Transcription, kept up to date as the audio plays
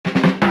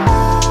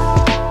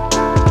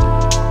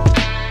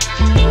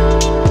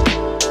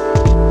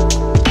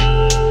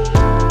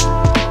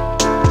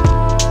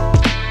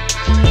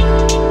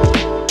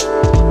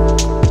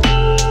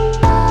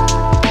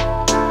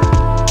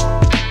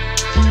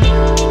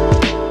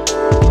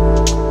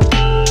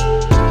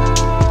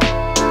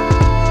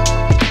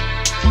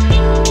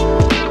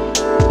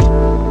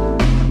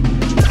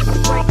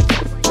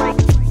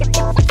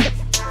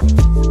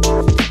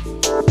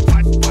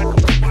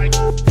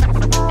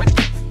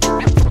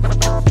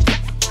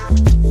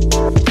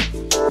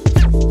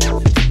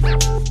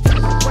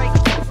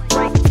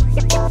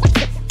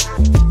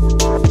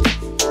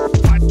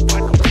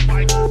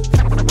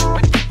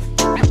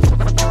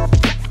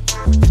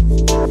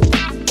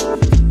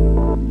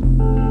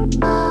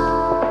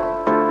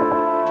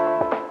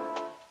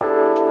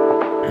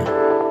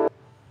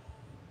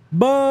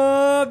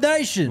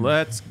Nation.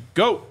 Let's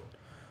go.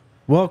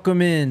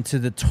 Welcome in to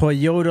the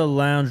Toyota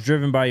Lounge,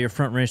 driven by your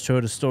Front Range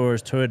Toyota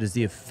stores. Toyota is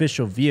the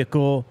official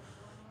vehicle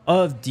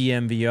of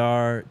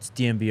DNVR. It's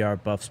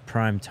DNVR Buffs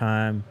Prime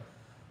Time.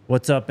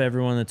 What's up,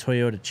 everyone in the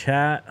Toyota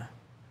chat?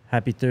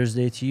 Happy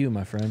Thursday to you,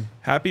 my friend.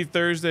 Happy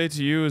Thursday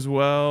to you as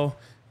well.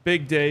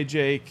 Big day,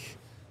 Jake.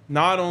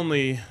 Not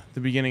only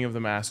the beginning of the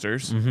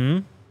Masters,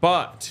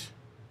 but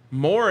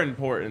more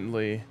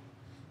importantly,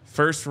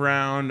 first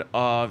round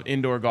of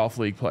Indoor Golf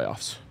League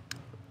playoffs.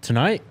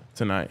 Tonight?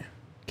 Tonight.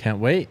 Can't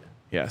wait.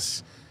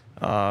 Yes.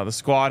 The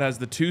squad has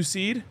the 2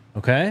 seed.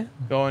 Okay.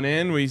 Going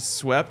in, we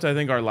swept, I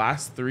think, our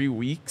last 3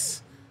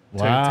 weeks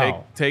Wow.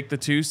 to take the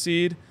 2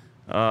 seed.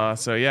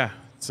 So, yeah,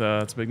 it's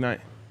a big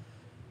night.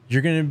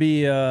 You're going to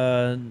be,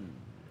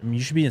 you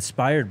should be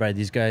inspired by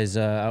these guys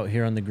out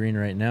here on the green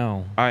right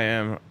now. I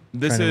am.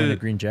 This trying to is win a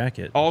green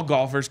jacket. All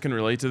golfers can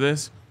relate to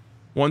this.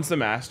 Once the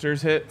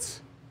Masters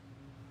hits,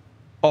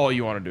 all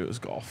you want to do is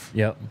golf.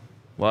 Yep.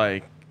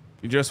 Like,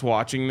 just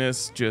watching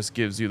this just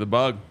gives you the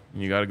bug.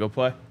 You got to go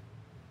play.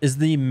 Is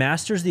the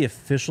Masters the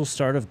official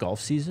start of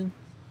golf season?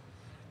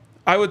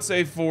 I would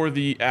say for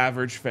the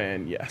average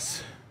fan,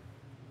 yes.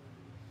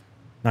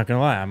 Not going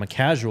to lie, I'm a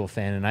casual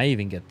fan, and I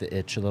even get the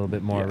itch a little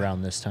bit more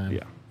around this time.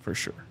 Yeah, for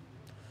sure.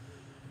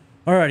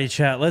 Alrighty,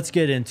 chat. Let's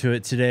get into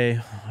it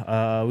today.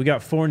 We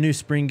got 4 new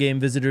spring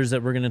game visitors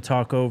that we're going to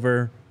talk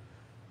over.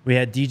 We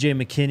had DJ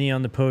McKinney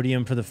on the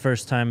podium for the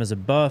first time as a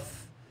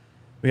Buff.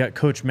 We got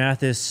Coach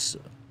Mathis,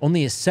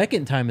 only his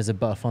second time as a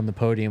Buff on the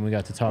podium. We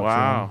got to talk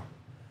to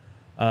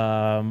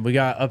him. We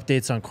got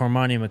updates on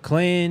Cormani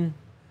McClain,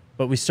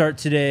 but we start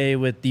today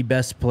with the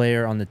best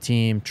player on the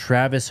team,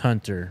 Travis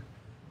Hunter,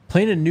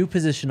 playing a new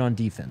position on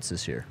defense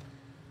this year.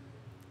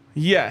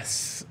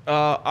 Yes.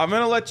 I'm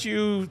going to let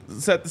you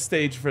set the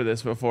stage for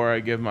this before I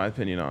give my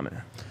opinion on it.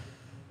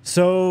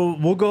 So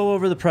we'll go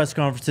over the press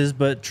conferences,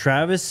 but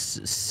Travis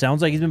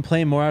sounds like he's been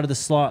playing more out of the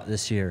slot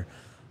this year.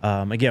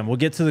 Again, we'll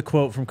get to the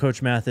quote from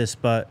Coach Mathis,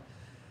 but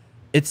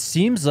it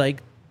seems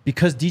like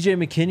because DJ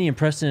McKinney and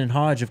Preston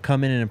Hodge have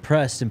come in and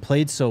impressed and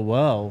played so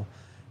well,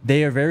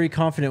 they are very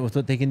confident with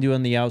what they can do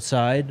on the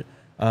outside.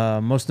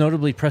 Most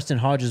notably, Preston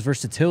Hodge's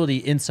versatility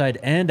inside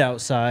and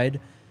outside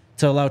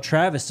to allow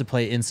Travis to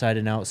play inside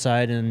and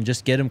outside and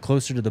just get him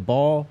closer to the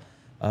ball,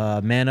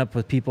 man up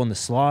with people in the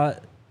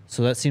slot.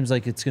 So that seems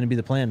like it's going to be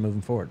the plan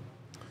moving forward.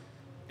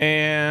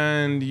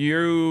 And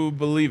you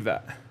believe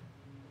that?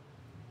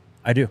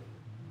 I do.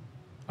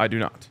 I do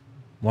not.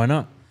 Why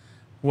not?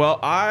 Well,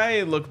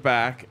 I look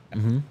back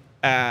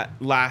at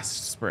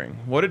last spring.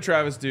 What did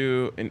Travis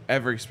do in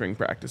every spring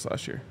practice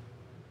last year?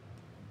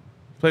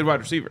 Played wide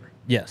receiver.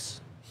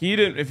 Yes. He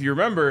didn't, if you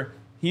remember,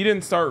 he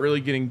didn't start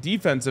really getting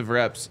defensive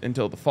reps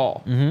until the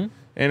fall. And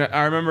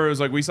I remember it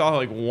was like we saw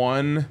like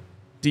 1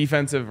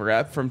 defensive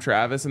rep from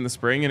Travis in the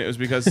spring, and it was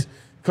because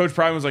Coach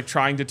Prime was like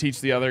trying to teach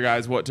the other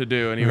guys what to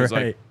do, and he was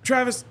like,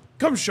 Travis,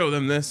 come show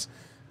them this.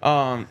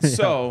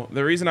 So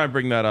the reason I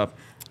bring that up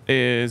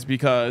is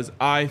because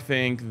I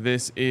think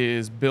this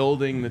is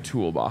building the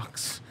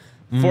toolbox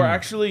for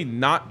actually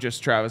not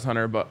just Travis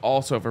Hunter, but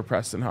also for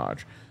Preston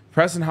Hodge.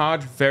 Preston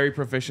Hodge, very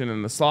proficient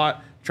in the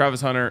slot.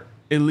 Travis Hunter,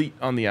 elite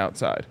on the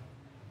outside.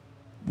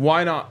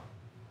 Why not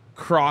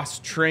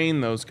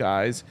cross-train those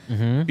guys?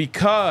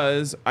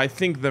 Because I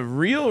think the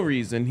real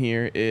reason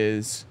here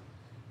is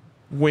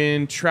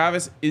when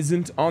Travis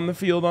isn't on the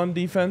field on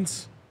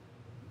defense,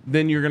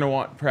 then you're going to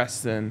want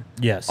Preston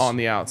on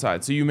the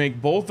outside. So you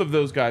make both of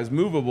those guys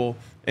movable.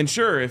 And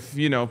sure, if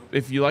you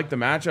like the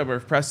matchup or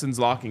if Preston's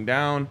locking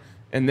down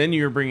and then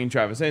you're bringing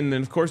Travis in,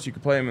 then of course you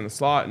could play him in the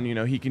slot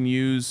and, he can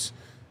use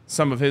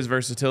some of his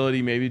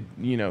versatility, maybe,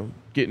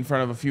 get in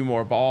front of a few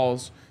more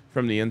balls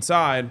from the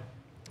inside.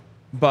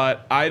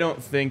 But I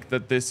don't think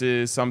that this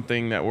is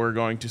something that we're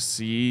going to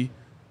see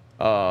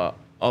a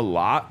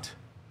lot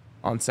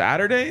on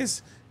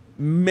Saturdays,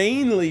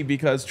 mainly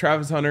because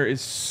Travis Hunter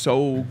is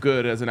so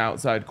good as an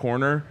outside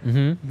corner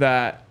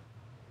that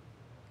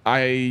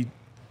I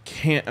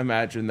can't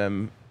imagine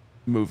them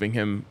moving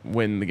him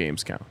when the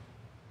games count.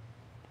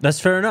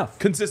 That's fair enough.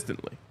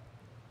 Consistently.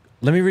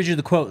 Let me read you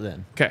the quote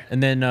then. Okay.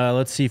 And then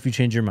let's see if you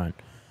change your mind.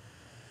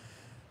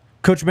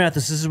 Coach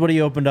Mathis, this is what he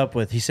opened up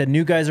with. He said,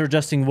 new guys are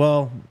adjusting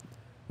well.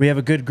 We have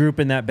a good group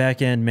in that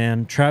back end,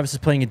 man. Travis is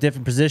playing a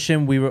different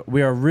position.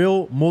 We are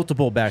real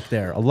multiple back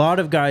there. A lot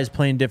of guys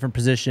playing different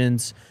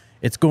positions.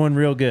 It's going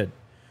real good.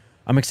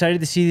 I'm excited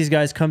to see these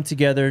guys come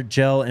together,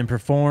 gel, and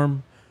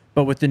perform.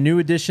 But with the new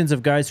additions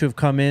of guys who have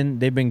come in,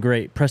 they've been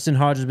great. Preston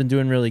Hodge has been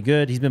doing really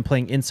good. He's been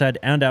playing inside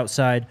and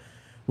outside,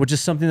 which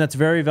is something that's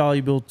very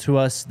valuable to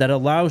us that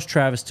allows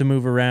Travis to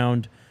move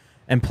around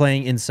and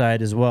playing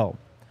inside as well.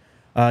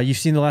 You've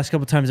seen the last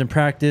couple times in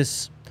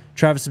practice,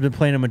 Travis has been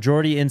playing a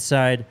majority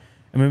inside.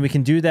 And when we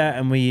can do that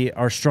and we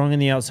are strong on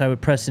the outside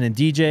with Preston and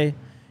DJ,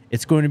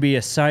 it's going to be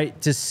a sight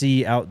to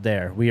see out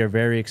there. We are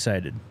very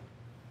excited.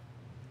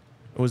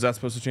 Was that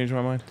supposed to change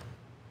my mind?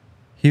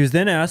 He was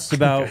then asked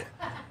about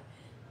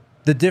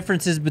the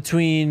differences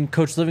between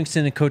Coach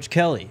Livingston and Coach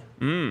Kelly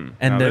and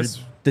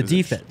the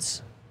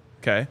defense.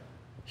 Okay.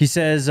 He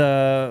says,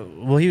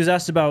 well, he was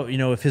asked about,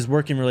 if his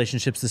working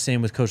relationship's the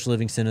same with Coach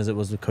Livingston as it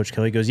was with Coach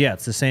Kelly. He goes, yeah,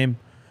 it's the same.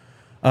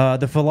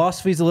 The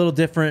philosophy's a little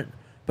different,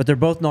 but they're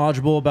both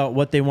knowledgeable about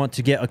what they want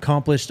to get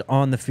accomplished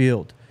on the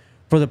field.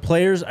 For the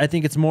players, I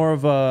think it's more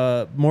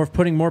of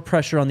putting more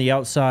pressure on the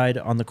outside,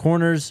 on the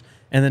corners,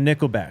 and the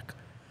nickelback.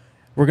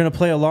 We're going to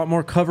play a lot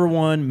more cover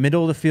one,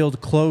 middle of the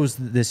field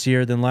closed this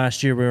year than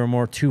last year. We were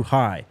more too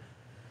high.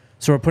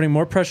 So we're putting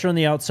more pressure on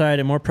the outside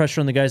and more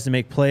pressure on the guys to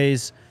make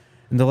plays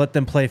and to let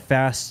them play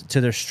fast to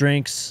their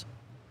strengths.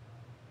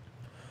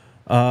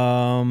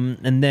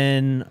 And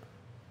then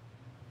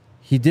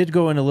he did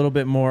go in a little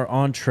bit more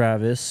on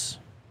Travis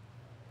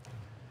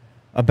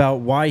about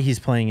why he's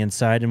playing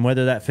inside and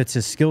whether that fits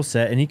his skill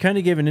set. And he kind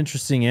of gave an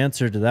interesting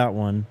answer to that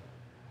one.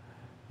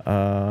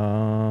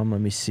 Let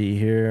me see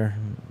here.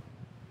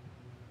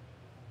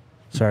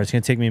 Sorry, it's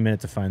going to take me a minute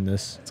to find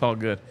this. It's all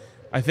good.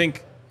 I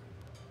think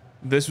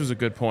this was a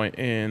good point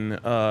in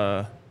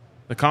the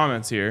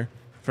comments here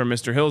from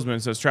Mr. Hillsman.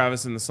 It says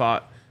Travis in the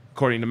slot,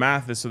 according to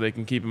Mathis, so they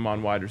can keep him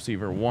on wide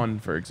receiver 1,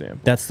 for example.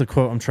 That's the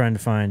quote I'm trying to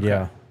find, Okay.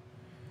 yeah.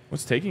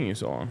 What's taking you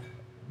so long?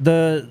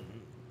 The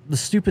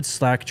stupid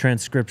Slack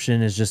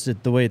transcription is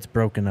just the way it's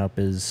broken up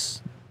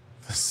is...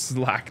 The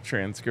Slack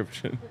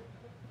transcription.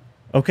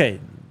 Okay,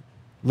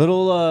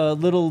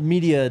 little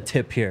media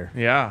tip here.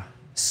 Yeah.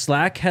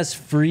 Slack has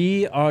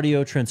free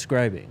audio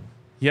transcribing.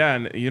 Yeah,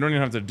 and you don't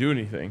even have to do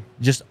anything.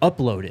 Just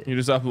upload it. You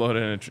just upload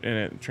it and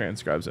it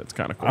transcribes it. It's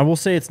kind of cool. I will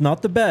say it's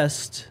not the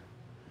best,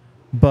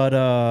 but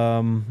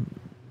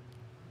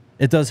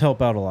it does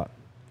help out a lot.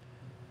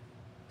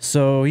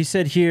 So he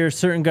said here,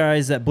 certain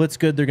guys that blitz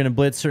good, they're going to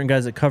blitz. Certain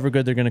guys that cover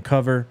good, they're going to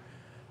cover.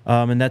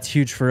 And that's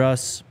huge for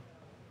us.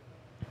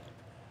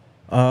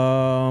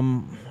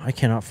 I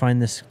cannot find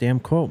this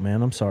damn quote,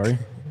 man. I'm sorry.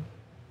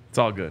 It's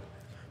all good.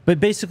 But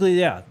basically,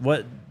 yeah,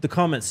 what the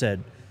comment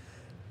said.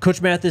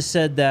 Coach Mathis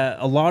said that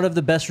a lot of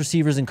the best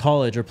receivers in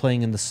college are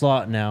playing in the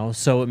slot now,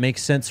 so it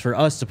makes sense for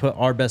us to put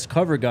our best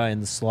cover guy in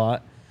the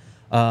slot,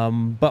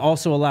 but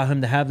also allow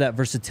him to have that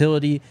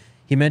versatility.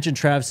 He mentioned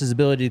Travis's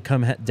ability to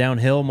come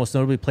downhill, most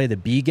notably play the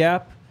B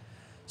gap.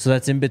 So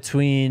that's in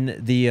between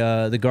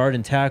the guard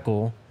and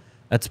tackle.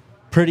 That's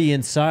pretty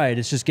inside.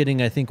 It's just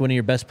getting, I think, one of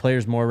your best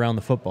players more around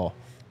the football.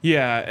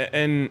 Yeah,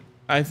 and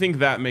I think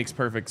that makes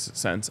perfect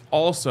sense.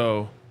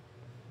 Also,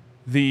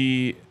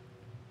 the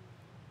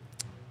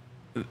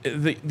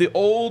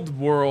old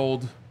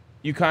world,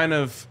 you kind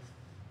of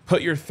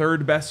put your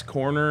third best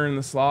corner in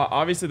the slot.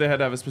 Obviously, they had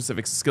to have a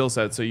specific skill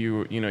set, so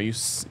you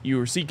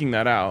were seeking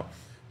that out.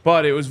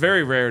 But it was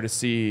very rare to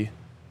see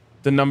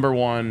the number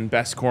one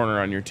best corner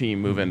on your team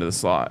move into the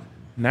slot.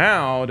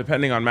 Now,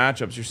 depending on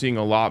matchups, you're seeing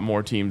a lot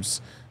more teams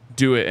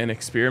do it and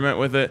experiment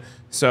with it.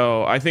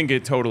 So I think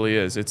it totally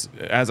is. It's,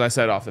 as I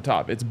said off the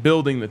top, it's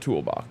building the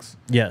toolbox.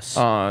 Yes.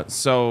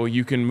 So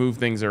you can move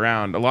things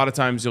around. A lot of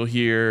times you'll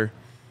hear,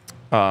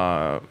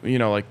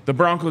 like the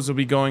Broncos will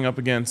be going up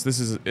against, this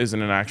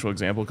isn't an actual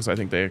example because I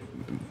think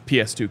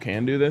PS2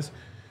 can do this.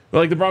 But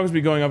like the Broncos will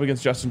be going up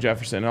against Justin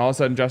Jefferson, and all of a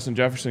sudden Justin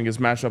Jefferson gets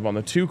matched up on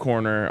the 2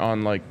 corner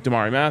on like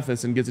Damari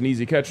Mathis and gets an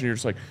easy catch, and you're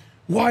just like,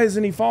 why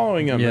isn't he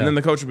following him? Yeah. And then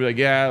the coach will be like,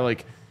 yeah,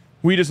 like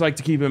we just like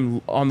to keep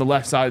him on the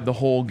left side the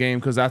whole game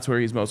because that's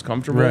where he's most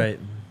comfortable. Right.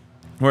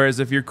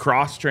 Whereas if you're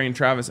cross-train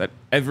Travis at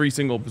every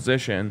single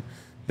position,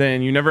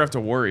 then you never have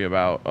to worry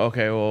about,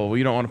 okay, well,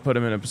 we don't want to put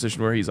him in a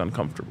position where he's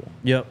uncomfortable.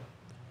 Yep.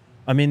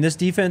 I mean, this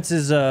defense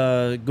is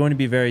going to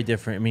be very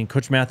different. I mean,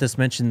 Coach Mathis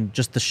mentioned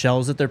just the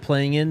shells that they're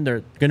playing in.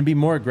 They're going to be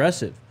more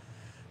aggressive.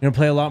 They're going to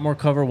play a lot more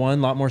cover one,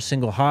 a lot more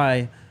single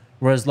high.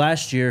 Whereas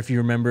last year, if you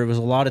remember, it was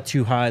a lot of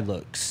 2 high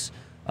looks.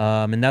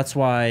 And that's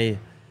why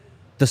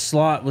the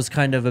slot was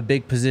kind of a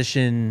big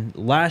position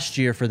last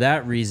year for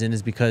that reason,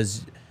 is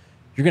because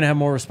you're going to have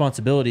more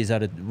responsibilities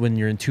when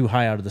you're in 2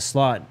 high out of the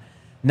slot.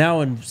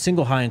 Now in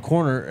single high and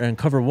corner and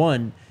cover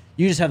one,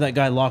 you just have that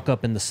guy lock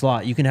up in the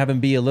slot. You can have him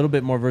be a little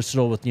bit more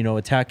versatile with,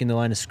 attacking the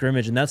line of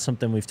scrimmage, and that's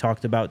something we've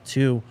talked about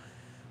too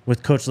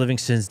with Coach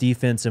Livingston's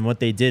defense and what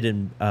they did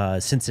in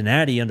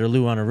Cincinnati under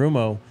Lou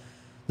Anarumo.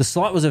 The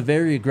slot was a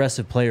very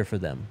aggressive player for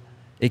them.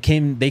 They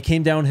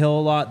came downhill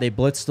a lot. They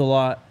blitzed a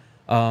lot.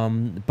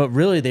 But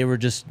really, they were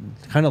just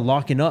kind of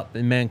locking up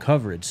in man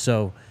coverage.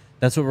 So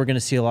that's what we're going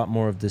to see a lot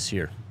more of this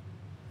year.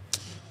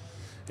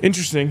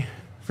 Interesting,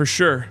 for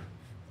sure.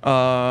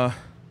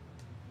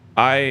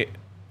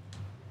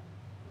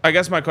 I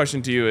guess my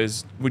question to you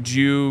is: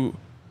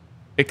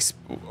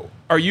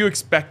 are you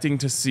expecting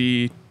to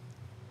see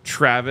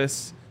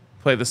Travis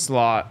play the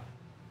slot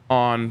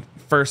on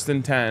 1st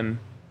and 10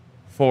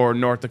 for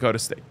North Dakota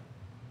State?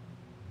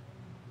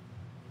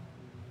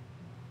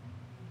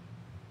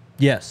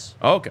 Yes.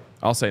 Okay,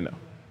 I'll say no.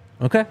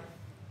 Okay.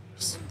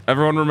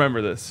 Everyone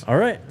remember this. All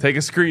right. Take a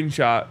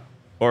screenshot,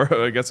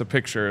 or I guess a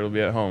picture. It'll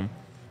be at home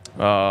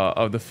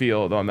of the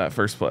field on that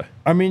first play.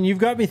 I mean, you've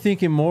got me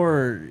thinking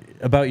more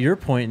about your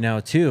point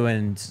now too,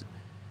 and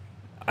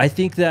I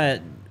think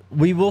that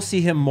we will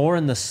see him more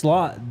in the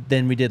slot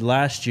than we did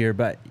last year,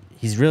 but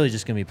he's really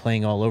just going to be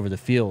playing all over the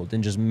field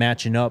and just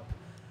matching up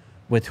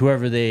with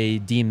whoever they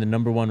deem the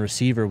number one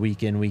receiver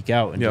week in, week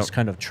out, and just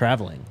kind of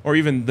traveling. Or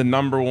even the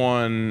number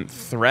one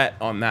threat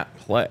on that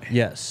play.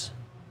 Yes.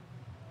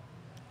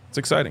 It's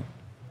exciting.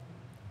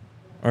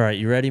 All right,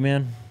 you ready,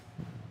 man?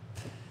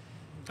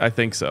 I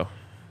think so.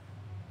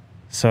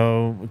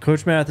 So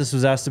Coach Mathis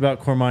was asked about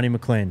Cormani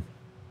McClain.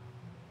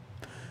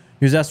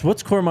 He was asked,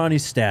 what's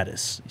Cormani's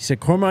status? He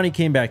said, Cormani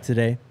came back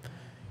today.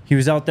 He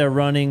was out there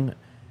running,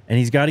 and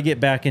he's got to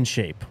get back in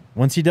shape.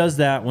 Once he does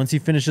that, once he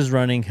finishes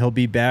running, he'll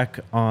be back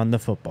on the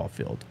football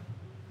field.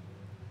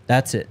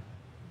 That's it.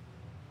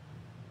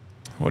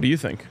 What do you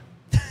think?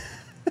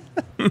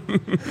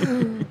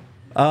 The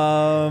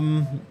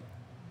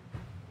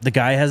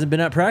guy hasn't been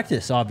at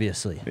practice,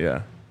 obviously.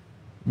 Yeah.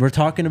 We're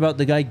talking about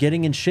the guy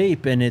getting in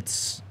shape, and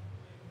it's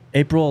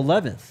April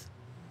 11th,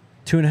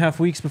 2.5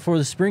 weeks before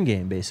the spring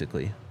game,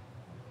 basically.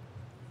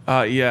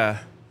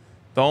 Yeah.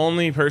 The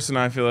only person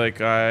I feel like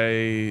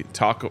I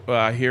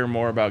hear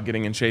more about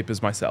getting in shape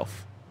is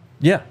myself.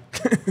 Yeah.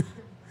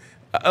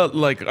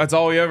 Like, that's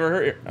all we ever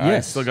heard.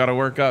 Yes. I still got to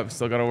work up,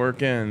 still got to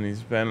work in.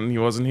 He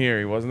wasn't here,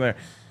 he wasn't there.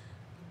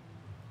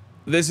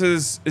 Is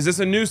this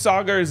a new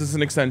saga or is this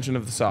an extension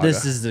of the saga?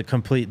 This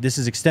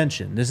is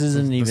extension. This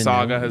isn't even. The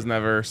saga has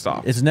never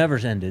stopped. It's never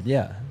ended,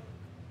 yeah.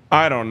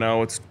 I don't know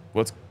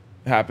what's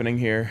happening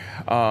here.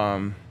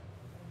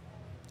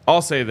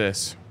 I'll say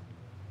this.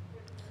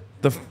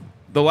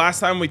 The last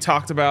time we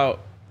talked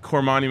about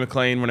Cormani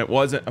McClain when it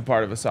wasn't a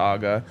part of a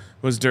saga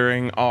was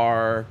during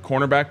our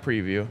cornerback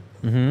preview.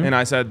 Mm-hmm. And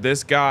I said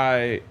this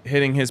guy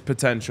hitting his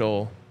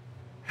potential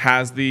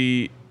has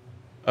the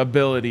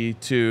ability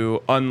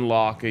to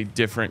unlock a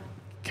different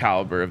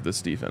caliber of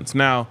this defense.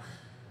 Now,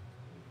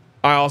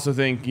 I also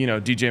think,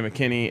 D.J.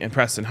 McKinney and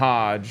Preston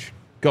Hodge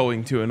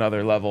going to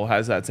another level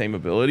has that same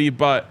ability.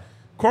 But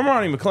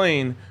Cormani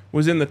McClain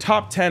was in the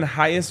top 10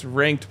 highest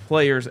ranked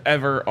players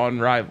ever on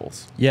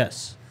Rivals.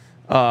 Yes.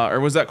 Or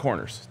was that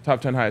corners?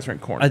 Top 10 highest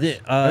ranked corners. I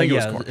think it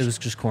was corners. It was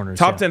just corners.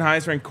 Top 10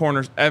 highest ranked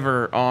corners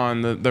ever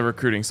on the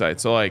recruiting site.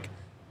 So, like,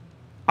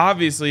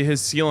 obviously his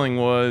ceiling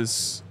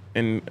was,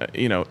 and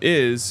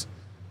is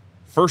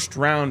first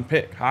round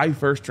pick, high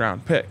first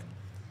round pick.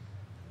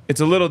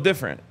 It's a little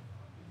different.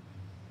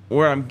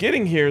 Where I'm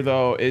getting here,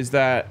 though, is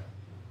that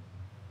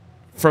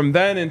from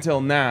then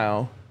until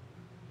now,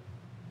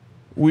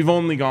 we've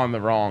only gone the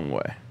wrong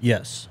way.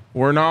 Yes.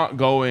 We're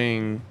not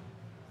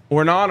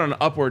on an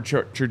upward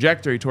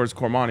trajectory towards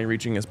Cormani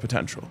reaching his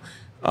potential.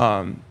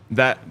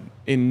 That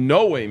in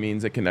no way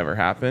means it can never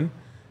happen,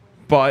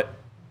 but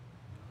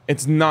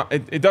it's not.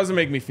 It doesn't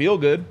make me feel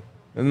good.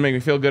 It doesn't make me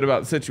feel good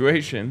about the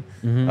situation.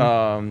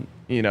 Mm-hmm.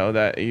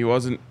 That he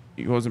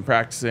wasn't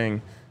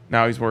practicing.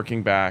 Now he's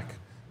working back.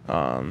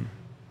 Yeah,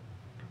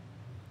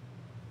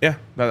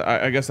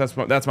 I guess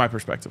that's my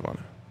perspective on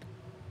it.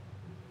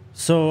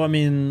 So, I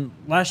mean,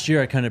 last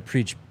year I kind of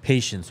preached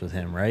patience with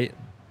him, right?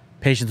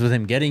 Patience with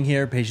him getting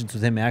here, patience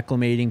with him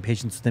acclimating,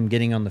 patience with him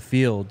getting on the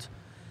field.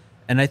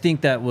 And I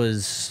think that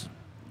was,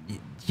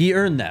 he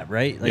earned that,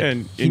 right? Like,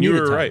 and you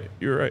were right.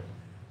 You were right.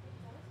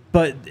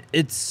 But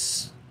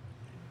this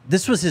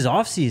was his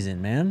offseason,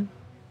 man.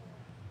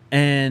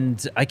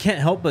 And I can't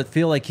help but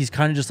feel like he's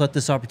kind of just let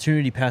this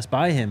opportunity pass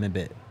by him a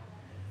bit.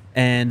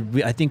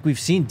 And I think we've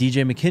seen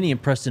DJ McKinney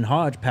and Preston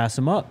Hodge pass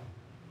him up.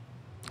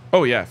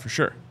 Oh, yeah, for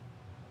sure.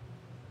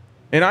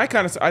 And I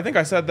think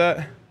I said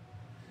that.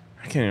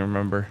 I can't even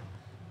remember.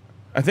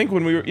 I think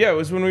it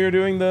was when we were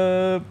doing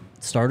the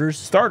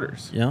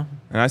starters. Yeah.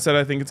 And I said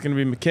I think it's going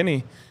to be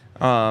McKinney.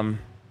 And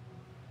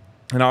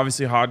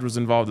obviously Hodge was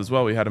involved as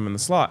well. We had him in the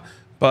slot.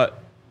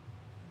 But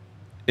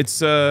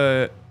it's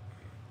I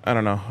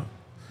don't know.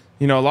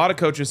 A lot of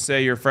coaches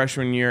say your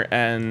freshman year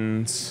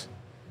ends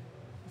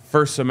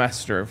first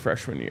semester of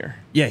freshman year.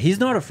 Yeah, he's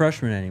not a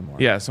freshman anymore.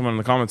 Yeah, someone in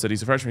the comments said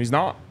he's a freshman. He's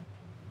not.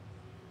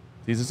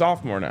 He's a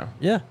sophomore now.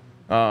 Yeah.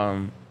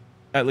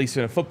 At least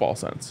in a football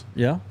sense.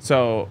 Yeah.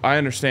 So I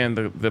understand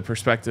the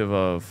perspective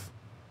of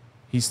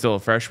he's still a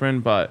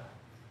freshman, but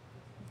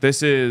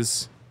this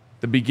is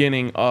the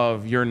beginning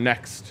of your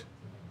next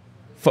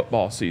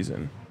football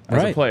season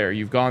as a player.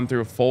 You've gone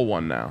through a full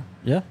one now.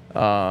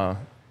 Yeah.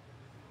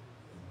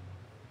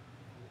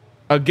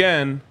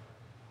 Again,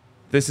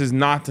 this is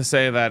not to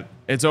say that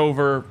it's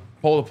over,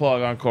 pull the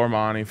plug on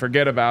Cormani,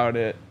 forget about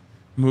it,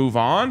 move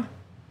on.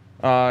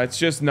 It's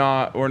just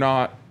we're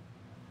not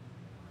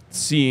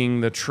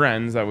seeing the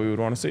trends that we would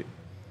want to see.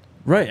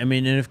 Right. I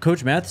mean, and if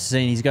Coach Mathis is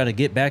saying he's got to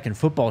get back in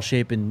football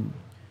shape and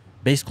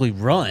basically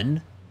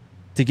run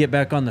to get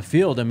back on the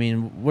field, I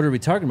mean, what are we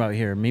talking about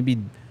here? Maybe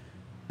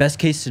best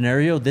case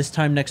scenario this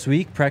time next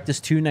week, practice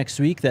 2 next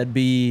week. That'd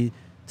be,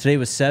 today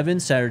was 7,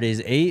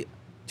 Saturday's 8,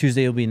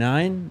 Tuesday will be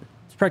 9.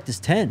 It's practice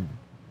 10.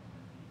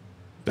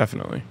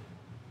 Definitely.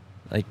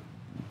 Like,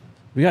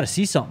 we got to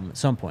see something at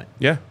some point.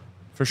 Yeah,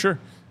 for sure.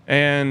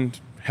 And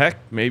heck,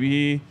 maybe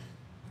he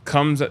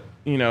comes,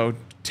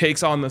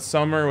 takes on the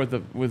summer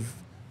with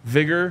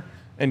vigor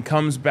and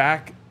comes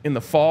back in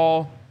the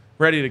fall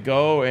ready to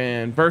go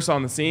and bursts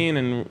on the scene.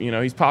 And,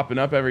 he's popping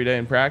up every day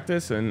in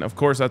practice. And, of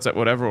course, that's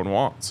what everyone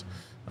wants.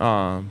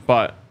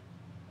 But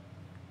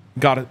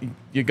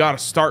you gotta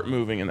start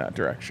moving in that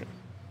direction.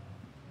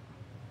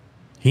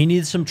 He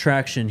needs some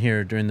traction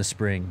here during the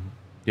spring.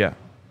 Yeah.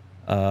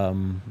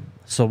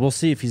 So we'll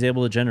see if he's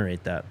able to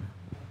generate that.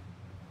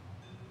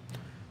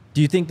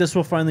 Do you think this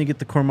will finally get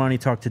the Cormani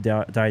talk to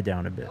die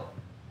down a bit?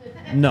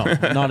 No,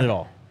 not at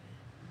all.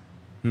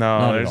 No,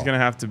 Not there's going to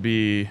have to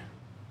be...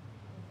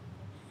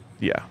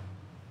 Yeah.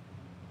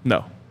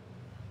 No.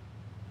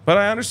 But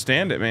I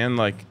understand it, man.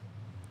 Like,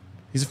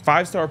 he's a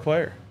 5-star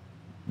player.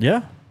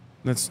 Yeah.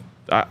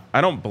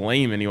 I don't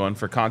blame anyone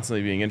for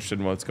constantly being interested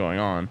in what's going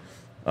on.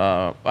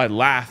 I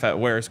laugh at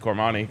where's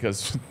Cormani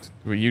because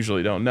we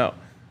usually don't know.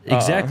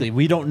 Exactly.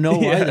 We don't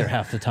know either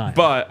half the time.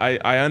 But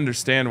I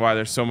understand why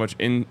there's so much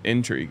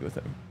intrigue with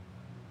him.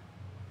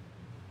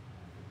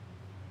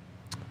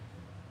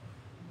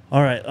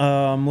 All right.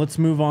 Let's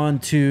move on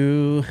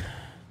to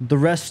the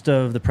rest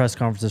of the press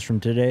conferences from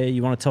today.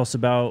 You want to tell us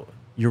about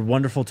your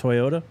wonderful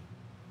Toyota?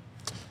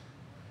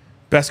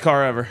 Best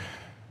car ever.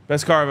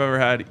 Best car I've ever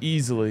had,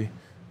 easily.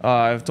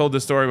 I've told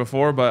this story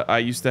before, but I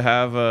used to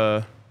have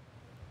a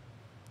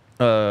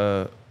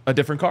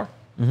different car.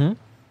 Mm-hmm.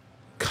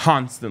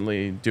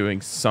 Constantly doing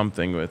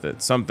something with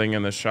it. Something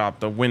in the shop.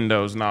 The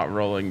window's not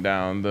rolling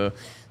down. The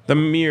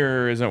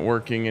mirror isn't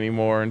working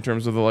anymore in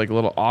terms of the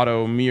little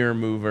auto mirror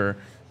mover.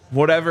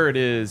 Whatever it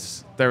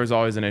is, there was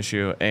always an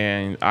issue.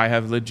 And I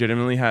have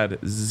legitimately had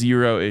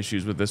 0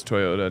 issues with this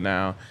Toyota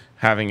now,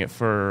 having it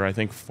for, I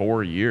think,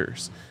 4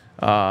 years.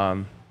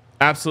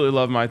 Absolutely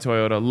love my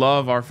Toyota.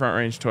 Love our Front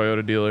Range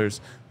Toyota dealers.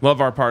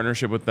 Love our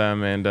partnership with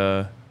them. And,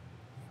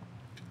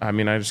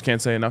 I just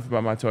can't say enough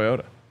about my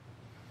Toyota.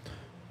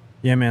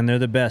 Yeah, man, they're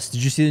the best.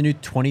 Did you see the new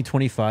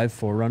 2025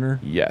 4Runner?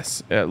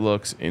 Yes, it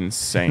looks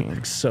insane. It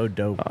looks so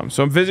dope.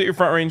 So visit your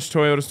Front Range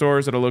Toyota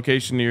stores at a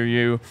location near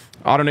you.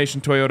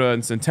 AutoNation Toyota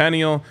in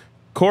Centennial,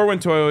 Corwin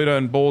Toyota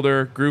in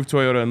Boulder, Groove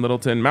Toyota in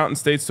Littleton, Mountain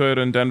States Toyota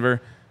in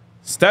Denver,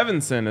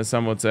 Stevenson, as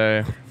some would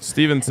say,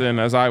 Stevenson,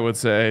 as I would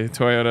say,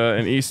 Toyota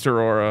in East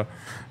Aurora,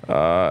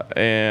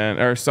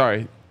 and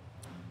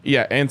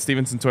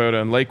Stevenson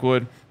Toyota in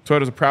Lakewood.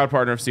 Toyota is a proud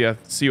partner of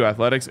CU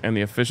Athletics and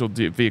the official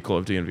vehicle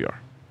of DNVR.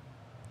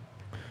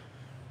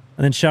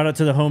 And then shout out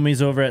to the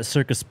homies over at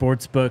Circus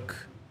Sportsbook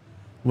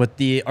with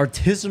the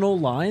artisanal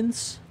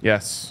lines.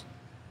 Yes.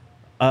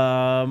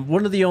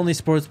 One of the only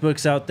sports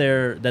books out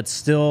there that's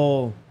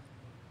still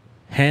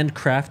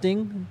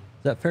handcrafting.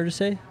 Is that fair to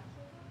say?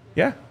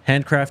 Yeah.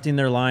 Handcrafting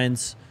their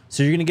lines.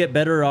 So you're going to get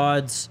better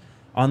odds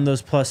on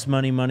those plus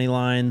money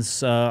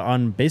lines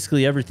on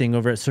basically everything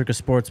over at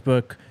Circus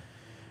Sportsbook.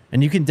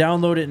 And you can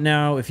download it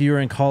now if you're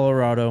in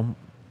Colorado.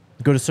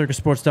 Go to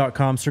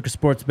circusports.com. Circus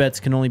Sports bets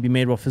can only be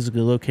made while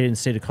physically located in the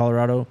state of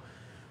Colorado.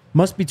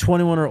 Must be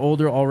 21 or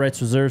older. All rights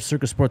reserved.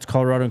 Circus Sports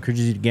Colorado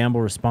encourages you to gamble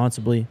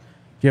responsibly.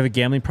 If you have a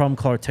gambling problem,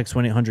 call or text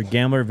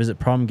 1-800-GAMBLER. Visit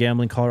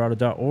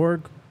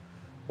problemgamblingcolorado.org.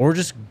 Or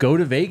just go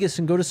to Vegas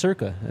and go to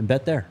Circa and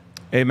bet there.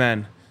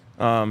 Amen.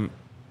 I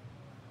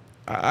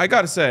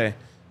got to say,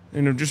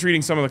 just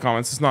reading some of the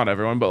comments, it's not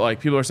everyone, but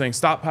people are saying,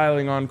 stop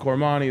piling on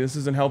Cormani. This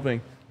isn't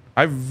helping.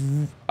 I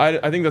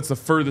think that's the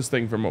furthest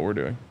thing from what we're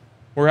doing.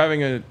 We're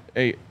having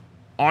a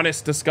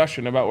honest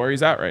discussion about where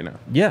he's at right now.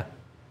 Yeah.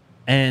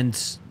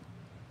 And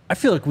I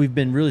feel like we've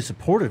been really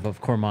supportive of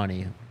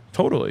Cormani.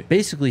 Totally.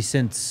 Basically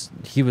since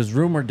he was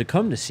rumored to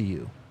come to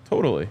CU.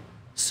 Totally.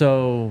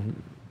 So,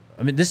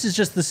 this is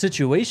just the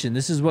situation.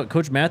 This is what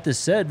Coach Mathis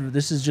said.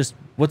 This is just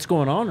what's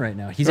going on right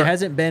now. He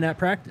hasn't been at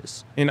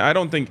practice. And I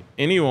don't think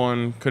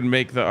anyone could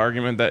make the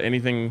argument that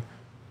anything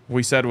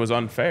we said was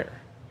unfair.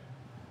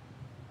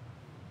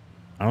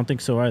 I don't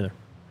think so either.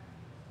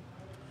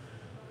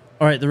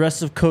 All right, the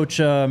rest of Coach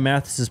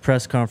Mathis's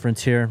press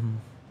conference here.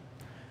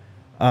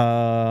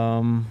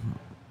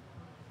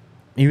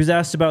 He was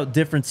asked about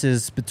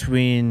differences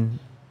between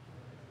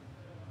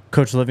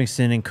Coach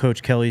Livingston and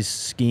Coach Kelly's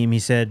scheme. He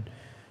said,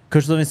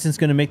 Coach Livingston's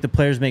going to make the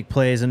players make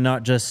plays and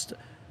not just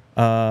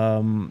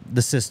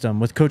the system.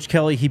 With Coach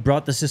Kelly, he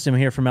brought the system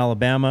here from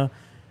Alabama,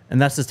 and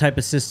that's the type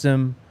of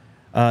system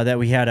that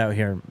we had out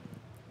here.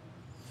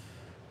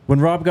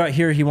 When Rob got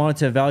here, he wanted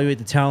to evaluate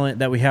the talent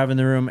that we have in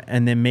the room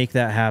and then make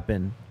that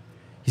happen.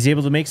 He's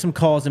able to make some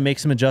calls and make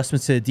some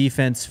adjustments to the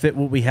defense, fit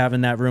what we have in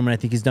that room, and I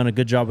think he's done a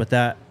good job with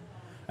that.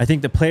 I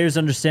think the players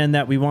understand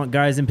that we want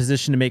guys in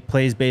position to make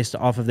plays based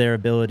off of their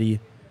ability.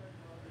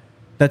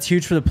 That's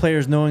huge for the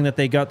players, knowing that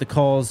they got the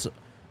calls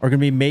are going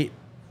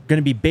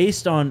to be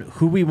based on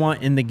who we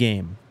want in the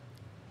game.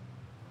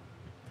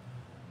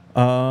 He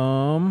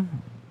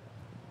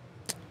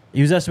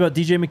was asked about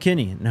DJ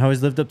McKinney and how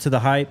he's lived up to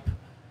the hype,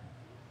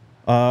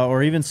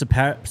 or even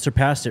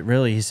surpassed it,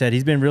 really. He said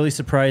he's been really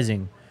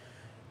surprising.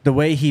 The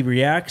way he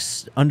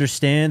reacts,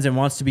 understands, and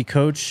wants to be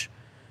coach,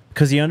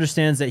 because he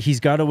understands that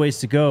he's got a ways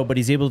to go, but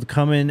he's able to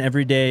come in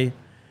every day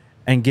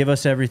and give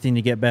us everything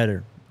to get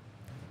better.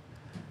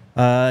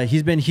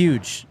 He's been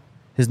huge.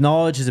 His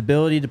knowledge, his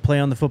ability to play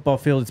on the football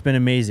field, it's been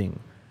amazing.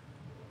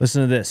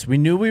 Listen to this. We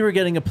knew we were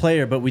getting a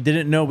player, but we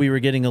didn't know we were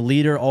getting a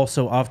leader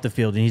also off the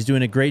field, and he's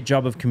doing a great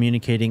job of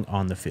communicating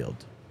on the field.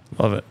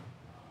 Love it.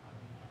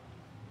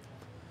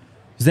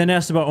 He's then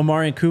asked about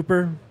Omarion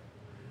Cooper.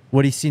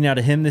 what he's seen out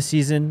of him this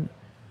season.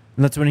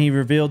 And that's when he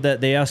revealed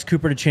that they asked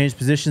Cooper to change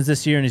positions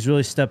this year, and he's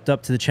really stepped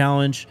up to the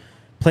challenge,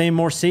 playing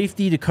more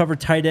safety to cover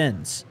tight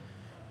ends.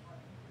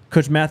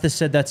 Coach Mathis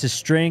said that's his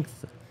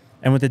strength,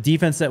 and with the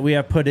defense that we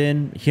have put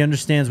in, he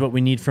understands what we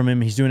need from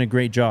him. He's doing a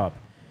great job.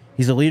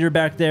 He's a leader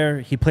back there.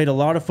 He played a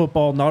lot of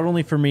football, not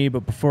only for me,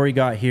 but before he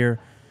got here,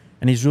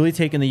 and he's really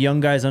taken the young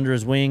guys under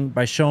his wing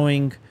by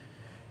showing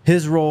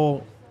his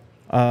role.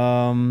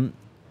 Going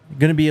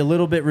to be a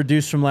little bit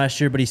reduced from last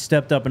year, but he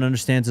stepped up and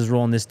understands his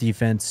role in this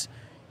defense.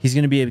 He's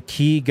going to be a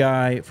key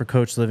guy for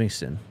Coach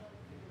Livingston.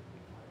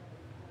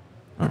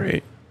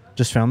 Great.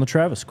 Just found the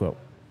Travis quote.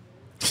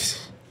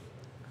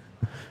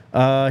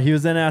 He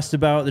was then asked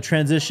about the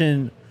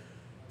transition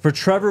for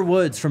Trevor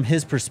Woods from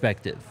his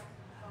perspective.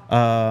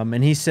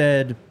 And he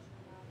said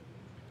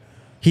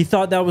he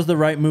thought that was the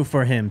right move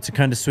for him to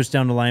kind of switch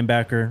down to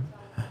linebacker.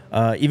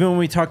 Even when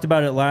we talked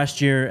about it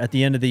last year at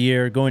the end of the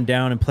year, going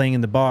down and playing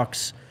in the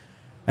box,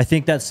 I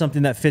think that's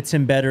something that fits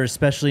him better,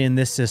 especially in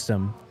this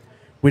system.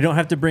 We don't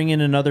have to bring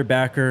in another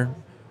backer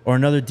or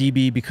another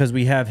DB because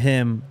we have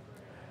him.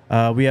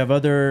 We have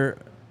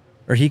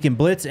he can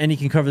blitz and he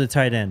can cover the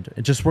tight end.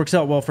 It just works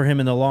out well for him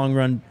in the long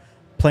run,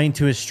 playing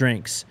to his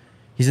strengths.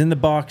 He's in the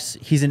box.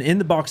 He's an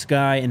in-the-box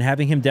guy, and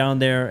having him down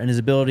there and his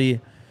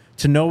ability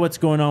to know what's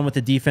going on with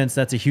the defense,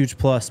 that's a huge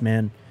plus,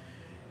 man.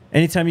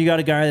 Anytime you got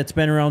a guy that's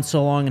been around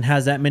so long and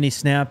has that many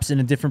snaps in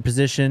a different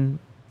position,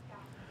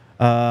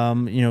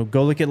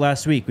 go look at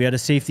last week. We had a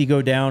safety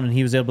go down, and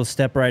he was able to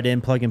step right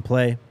in, plug and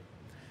play,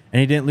 and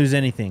he didn't lose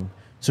anything.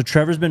 So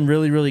Trevor's been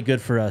really, really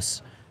good for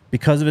us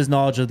because of his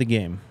knowledge of the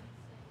game.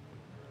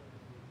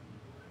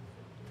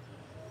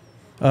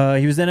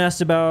 He was then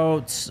asked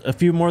about a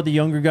few more of the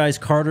younger guys,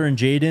 Carter and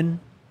Jaden.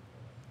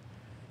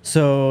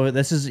 So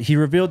he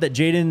revealed that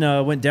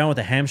Jaden went down with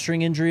a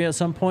hamstring injury at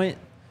some point,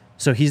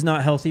 so he's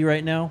not healthy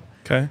right now.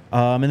 Okay.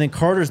 And then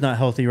Carter's not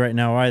healthy right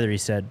now either, he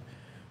said.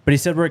 But he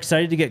said we're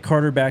excited to get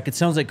Carter back. It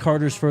sounds like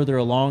Carter's further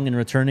along in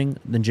returning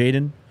than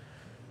Jaden.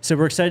 So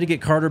we're excited to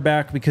get Carter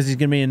back because he's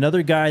going to be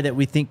another guy that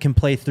we think can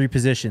play 3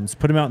 positions.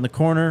 Put him out in the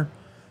corner,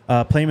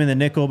 play him in the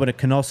nickel, but it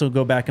can also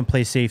go back and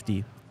play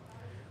safety.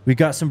 We've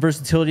got some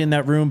versatility in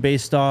that room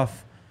based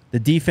off the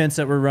defense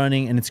that we're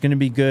running, and it's going to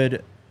be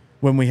good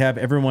when we have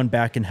everyone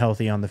back and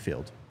healthy on the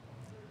field.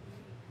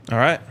 All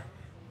right.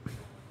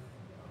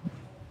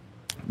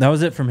 That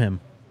was it from him.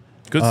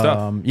 Good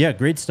stuff. Yeah,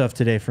 great stuff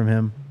today from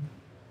him.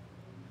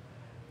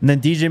 And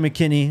then DJ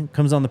McKinney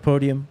comes on the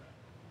podium.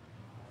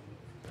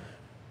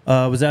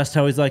 Was asked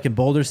how he's like in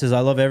Boulder. Says,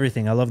 I love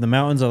everything. I love the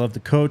mountains. I love the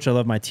coach. I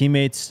love my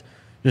teammates.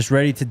 Just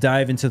ready to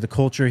dive into the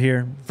culture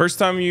here. First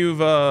time you've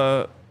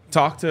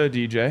talked to a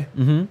DJ.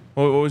 Mm-hmm.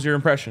 What was your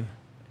impression?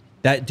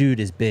 That dude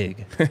is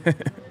big.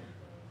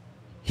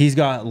 He's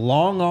got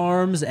long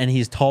arms and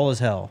he's tall as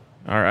hell.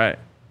 All right.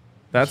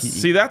 That's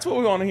what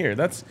we want to hear.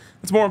 That's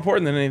more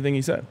important than anything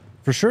he said.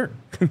 For sure.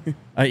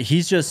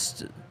 He's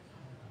just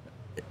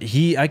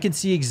I can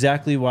see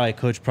exactly why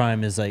Coach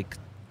Prime is like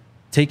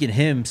taking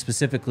him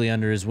specifically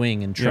under his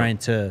wing and trying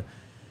to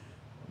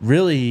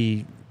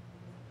really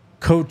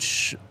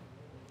coach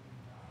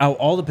out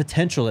all the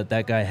potential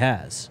that guy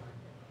has.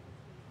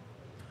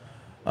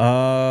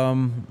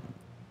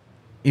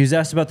 He was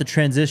asked about the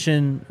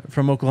transition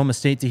from Oklahoma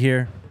State to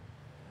here.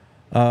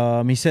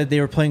 He said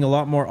they were playing a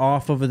lot more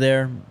off over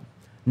there.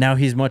 Now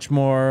he's much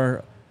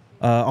more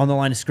on the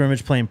line of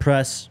scrimmage playing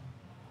press.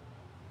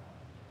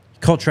 He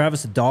called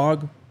Travis a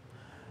dog.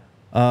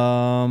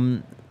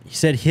 He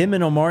said him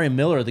and Omari and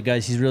Miller are the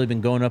guys he's really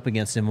been going up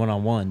against in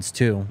one-on-ones,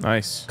 too.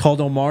 Nice.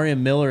 Called Omari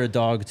and Miller a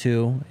dog,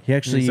 too. He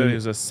actually said he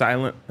was a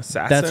silent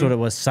assassin. That's what it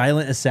was.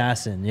 Silent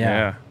assassin,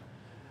 yeah.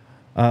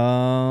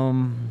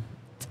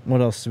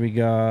 What else do we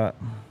got?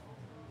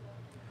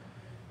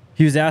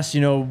 He was asked,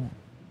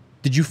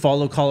 did you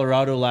follow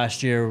Colorado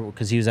last year?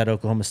 Because he was at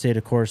Oklahoma State,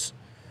 of course.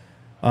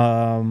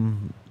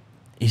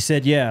 He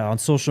said, yeah, on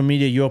social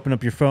media, you open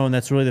up your phone.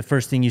 That's really the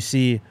first thing you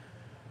see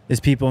is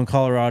people in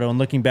Colorado. And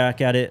looking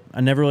back at it,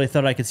 I never really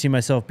thought I could see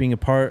myself being a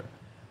part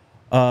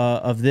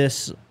of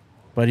this,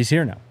 but he's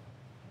here now.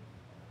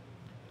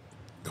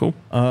 Cool.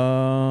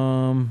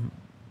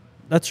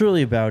 That's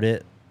really about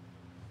it.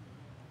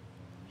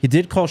 He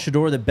did call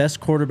Shedeur the best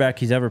quarterback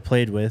he's ever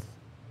played with.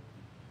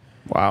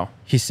 Wow.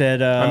 He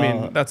said...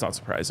 that's not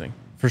surprising.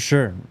 For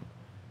sure.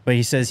 But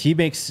he says he'd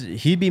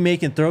be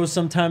making throws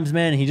sometimes,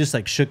 man, and he just,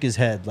 shook his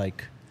head,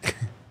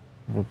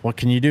 what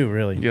can you do,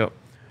 really? Yep.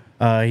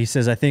 He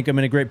says, I think I'm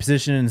in a great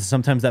position, and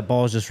sometimes that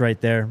ball is just right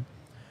there.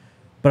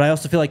 But I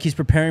also feel like he's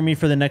preparing me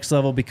for the next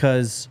level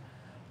because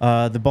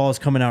the ball is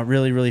coming out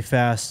really, really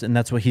fast, and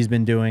that's what he's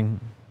been doing.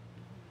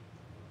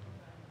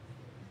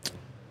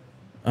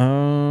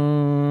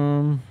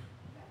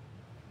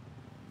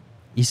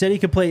 He said he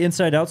could play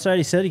inside, outside.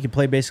 He said he could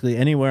play basically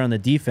anywhere on the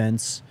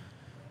defense.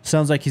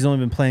 Sounds like he's only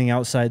been playing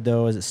outside,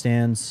 though, as it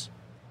stands.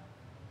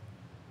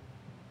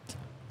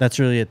 That's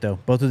really it, though.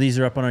 Both of these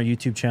are up on our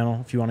YouTube channel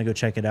if you want to go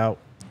check it out.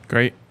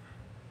 Great.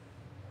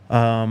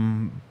 But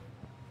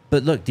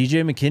look,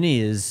 DJ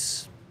McKinney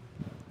is,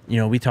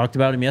 we talked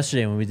about him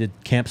yesterday when we did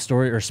camp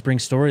story or spring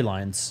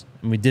storylines,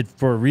 and we did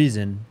for a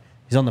reason.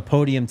 He's on the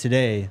podium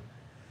today.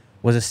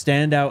 Was a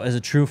standout as a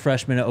true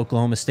freshman at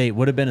Oklahoma State.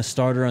 Would have been a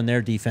starter on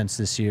their defense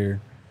this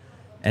year.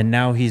 And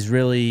now he's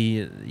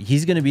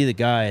going to be the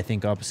guy, I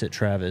think, opposite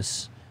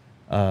Travis.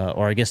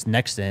 Or I guess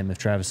next to him if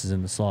Travis is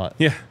in the slot.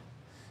 Yeah.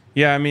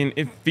 Yeah, I mean,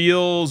 it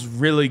feels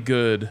really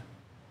good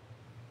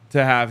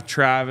to have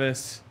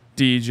Travis,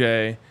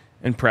 DJ,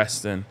 and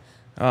Preston.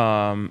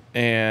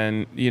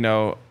 And,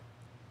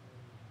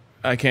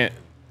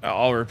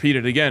 I'll repeat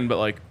it again, but,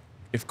 like,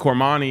 if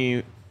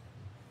Cormani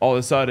all of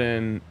a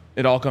sudden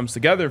it all comes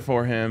together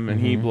for him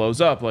and he blows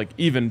up, like,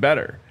 even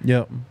better.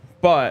 Yep.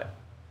 But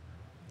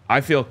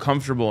I feel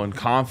comfortable and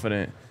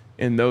confident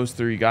in those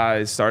three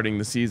guys starting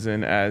the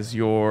season as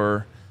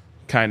your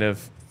kind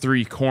of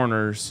three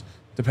corners,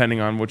 depending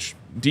on which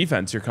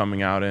defense you're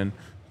coming out in.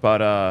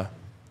 But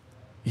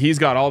he's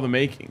got all the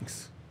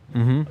makings.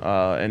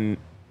 And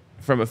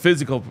from a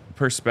physical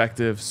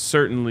perspective,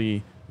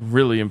 certainly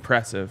really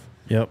impressive.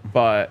 Yep.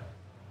 But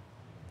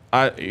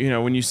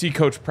when you see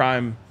Coach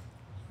Prime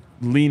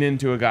lean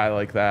into a guy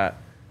like that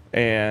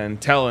and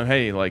tell him,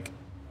 hey, like,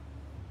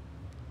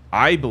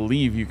 I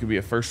believe you could be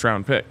a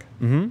first-round pick.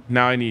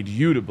 Now I need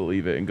you to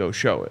believe it and go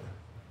show it.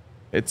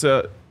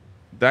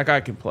 That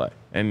guy can play,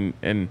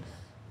 and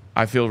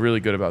I feel really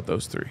good about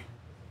those three.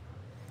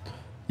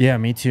 Yeah,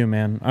 me too,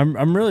 man.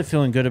 I'm really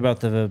feeling good about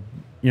the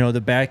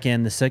back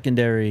end, the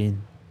secondary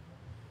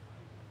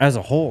as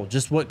a whole.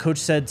 Just what Coach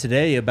said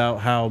today about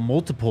how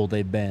multiple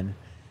they've been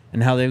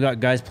and how they've got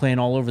guys playing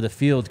all over the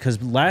field.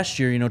 Because last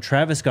year,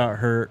 Travis got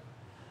hurt,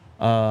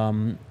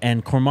 and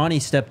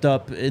Cormani stepped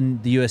up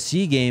in the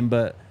USC game,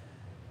 but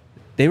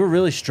they were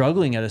really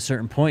struggling at a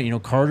certain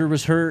point. Carter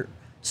was hurt,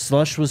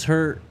 Slush was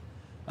hurt,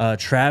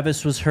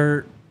 Travis was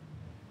hurt.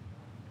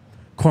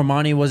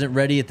 Cormani wasn't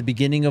ready at the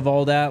beginning of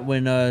all that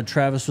when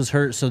Travis was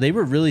hurt. So they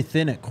were really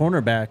thin at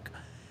cornerback.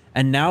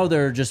 And now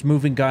they're just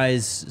moving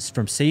guys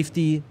from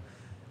safety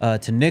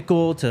to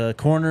nickel to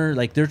corner.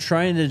 Like, they're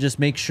trying to just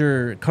make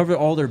sure, cover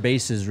all their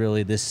bases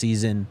really this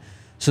season,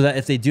 so that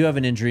if they do have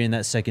an injury in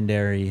that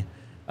secondary,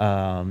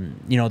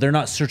 they're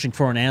not searching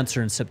for an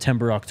answer in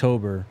September,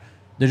 October.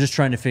 They're just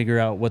trying to figure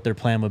out what their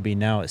plan would be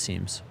now, it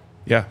seems.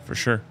 Yeah, for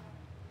sure.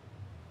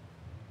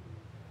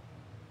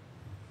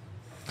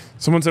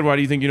 Someone said, why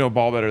do you think you know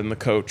ball better than the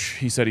coach?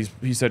 He said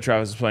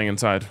Travis is playing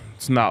inside.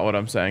 It's not what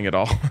I'm saying at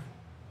all.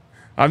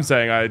 I'm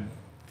saying I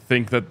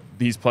think that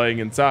he's playing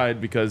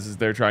inside because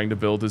they're trying to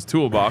build his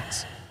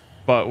toolbox.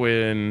 But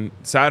when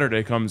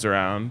Saturday comes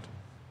around,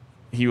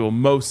 he will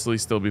mostly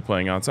still be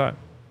playing outside.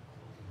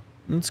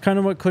 That's kind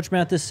of what Coach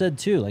Mathis said,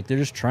 too. Like, they're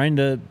just trying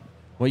to,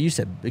 what you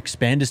said,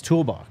 expand his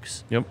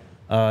toolbox. Yep.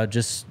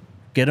 Just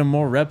get him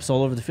more reps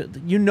all over the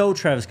field.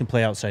 Travis can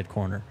play outside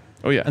corner.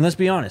 Oh, yeah. And let's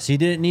be honest, he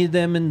didn't need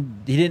them,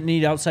 and he didn't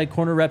need outside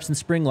corner reps in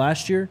spring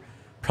last year.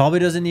 Probably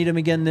doesn't need them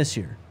again this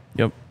year.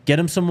 Yep. Get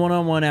him some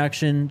one-on-one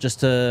action just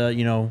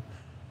to,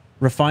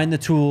 refine the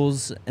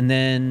tools, and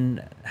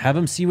then have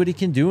him see what he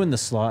can do in the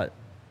slot,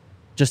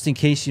 just in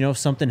case, if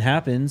something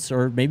happens,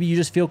 or maybe you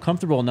just feel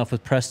comfortable enough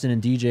with Preston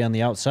and DJ on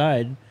the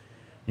outside.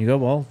 You go,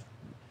 well,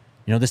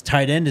 this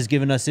tight end is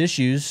giving us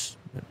issues.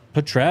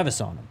 Put Travis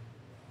on him.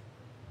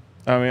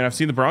 I mean, I've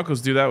seen the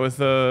Broncos do that with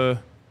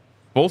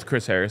both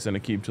Chris Harris and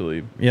Aqib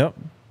Talib. Yep.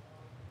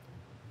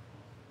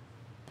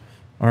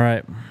 All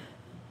right.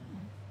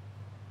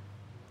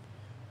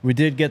 We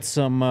did get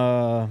some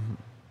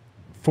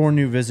 4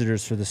 new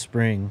visitors for the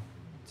spring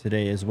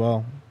today as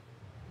well.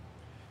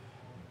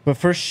 But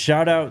first,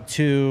 shout out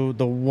to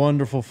the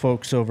wonderful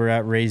folks over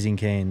at Raising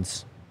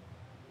Cane's.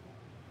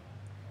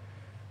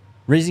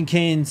 Raising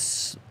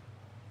Cane's,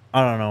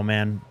 I don't know,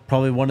 man,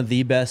 probably one of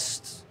the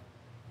best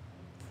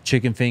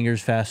chicken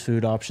fingers fast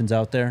food options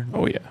out there.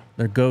 Oh, yeah.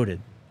 They're goated.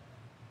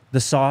 The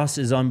sauce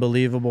is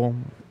unbelievable.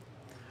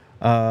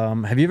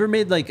 Have you ever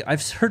made,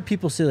 I've heard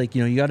people say,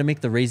 you got to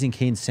make the Raising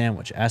Cane's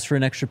sandwich. Ask for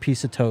an extra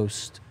piece of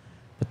toast.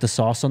 Put the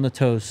sauce on the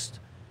toast.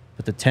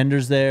 Put the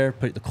tenders there.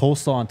 Put the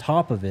coleslaw on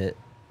top of it.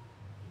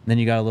 And then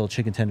you got a little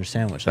chicken tender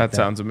sandwich. That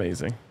sounds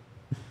amazing.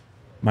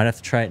 Might have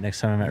to try it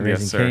next time I'm at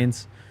Raising Yes, sir.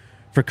 Cane's.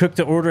 For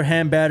cook-to-order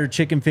hand-battered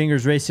chicken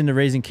fingers, race into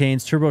Raising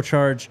Cane's.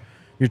 Turbocharge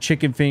your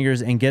chicken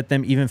fingers and get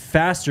them even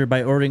faster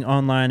by ordering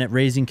online at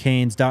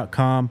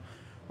raisingcanes.com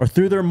or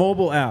through their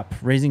mobile app.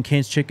 Raising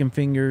Cane's Chicken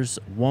Fingers,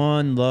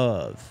 one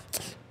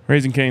love.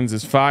 Raising Cane's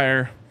is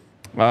fire.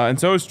 And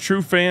so is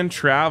True Fan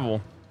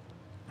Travel.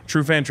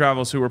 True Fan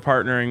Travels, who we're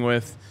partnering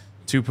with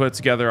to put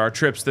together our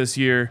trips this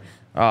year.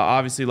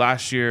 Obviously,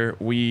 last year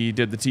we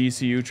did the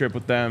TCU trip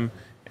with them,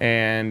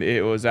 and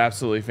it was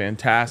absolutely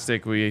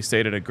fantastic. We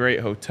stayed at a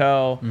great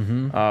hotel.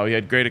 We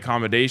had great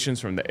accommodations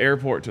from the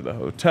airport to the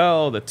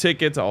hotel, the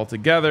tickets all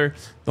together.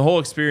 The whole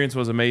experience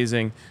was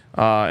amazing,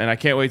 and I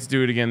can't wait to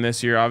do it again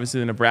this year.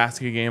 Obviously, the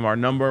Nebraska game, our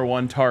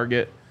 #1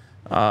 target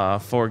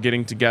for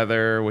getting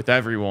together with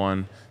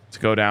everyone to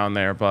go down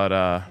there.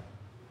 But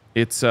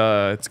it's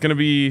going to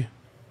be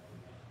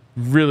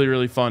really,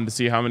 really fun to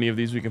see how many of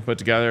these we can put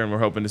together, and we're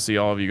hoping to see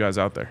all of you guys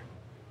out there.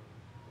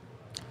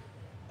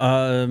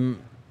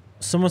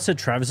 Someone said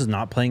Travis is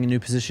not playing a new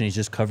position. He's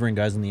just covering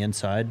guys on the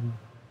inside.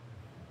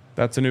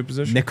 That's a new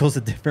position? Nickel's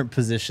a different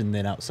position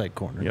than outside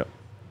corner. Yep.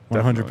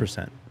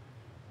 100%.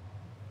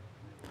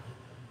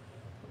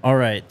 All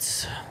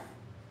right.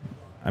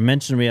 I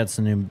mentioned we had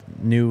some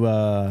new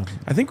I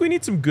think we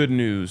need some good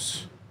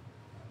news.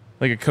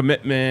 Like a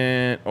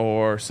commitment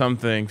or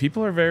something.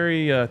 People are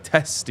very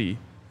testy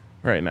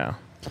right now.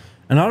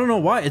 and I don't know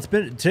why.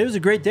 Today was a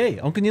great day.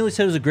 Uncle Neely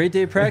said it was a great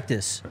day of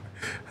practice.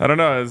 I don't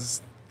know.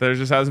 There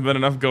just hasn't been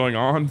enough going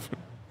on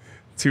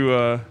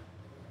to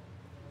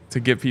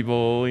get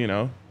people,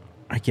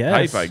 I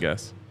guess. hype, I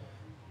guess.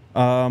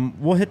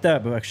 We'll hit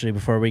that actually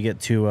before we get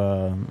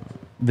to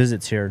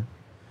visits here.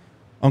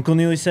 Uncle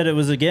Neely said it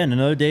was, again,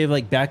 another day of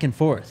like back and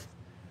forth.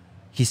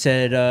 He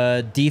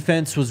said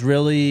defense was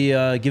really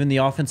giving the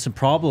offense some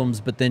problems,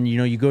 but then,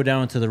 you go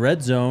down into the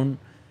red zone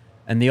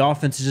and the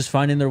offense is just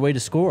finding their way to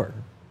score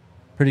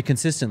pretty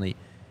consistently.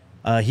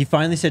 He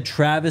finally said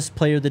Travis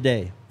player of the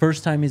day.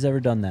 First time he's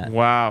ever done that.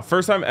 Wow.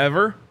 First time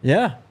ever?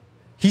 Yeah.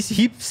 He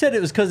said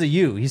it was because of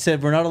you. He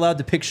said we're not allowed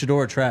to pick Shedeur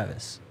or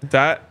Travis.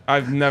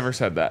 I've never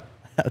said that.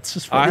 That's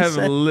just what I he have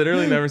said.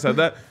 literally never said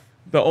that.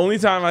 The only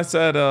time I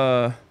said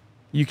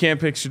you can't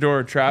pick Shedeur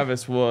or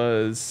Travis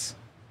was,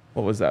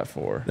 what was that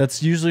for?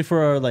 That's usually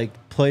for our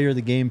like player of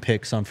the game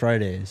picks on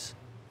Fridays.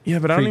 Yeah,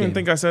 but I don't even Pre-game.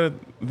 think I said it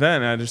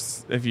then. I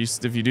just if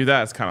you do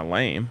that, it's kind of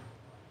lame.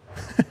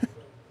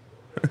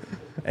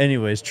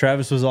 Anyways,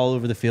 Travis was all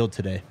over the field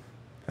today.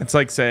 It's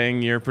like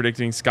saying you're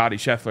predicting Scotty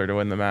Scheffler to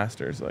win the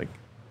Masters. Like,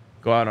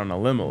 go out on a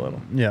limb a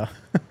little. Yeah.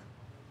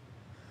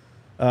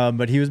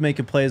 But he was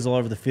making plays all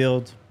over the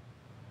field.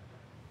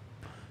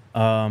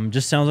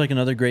 Just sounds like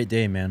another great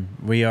day, man.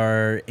 We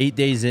are 8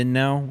 days in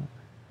now,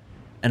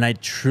 and I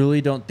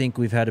truly don't think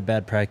we've had a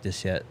bad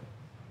practice yet,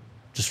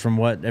 just from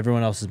what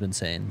everyone else has been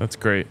saying. That's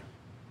great.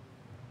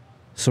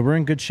 So we're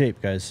in good shape,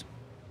 guys.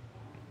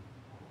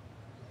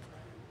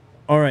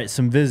 All right,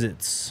 some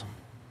visits.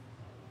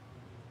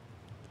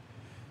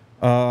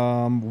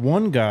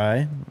 One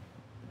guy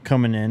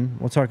coming in.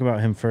 We'll talk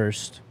about him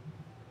first.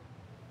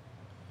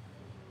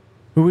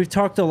 Who we've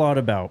talked a lot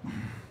about.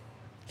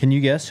 Can you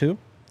guess who?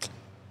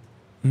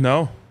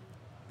 No.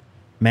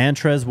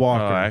 Mantrez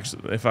Walker.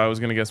 Actually, if I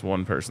was going to guess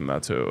one person,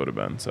 that's who it would have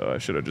been. So I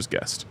should have just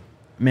guessed.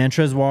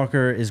 Mantrez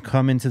Walker is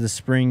coming to the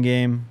spring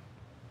game.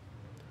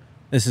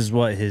 This is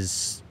what,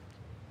 his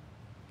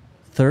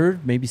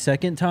third, maybe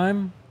second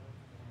time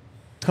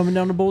coming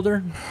down to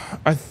Boulder?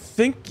 I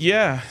think,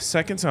 yeah,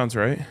 second sounds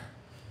right.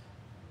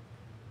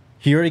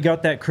 He already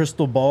got that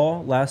crystal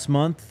ball last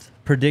month.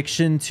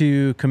 Prediction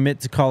to commit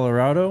to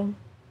Colorado.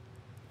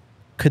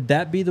 Could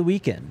that be the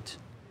weekend?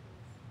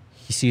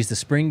 He sees the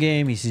spring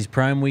game. He sees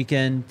prime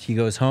weekend. He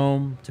goes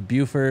home to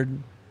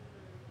Buford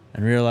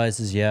and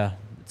realizes, yeah,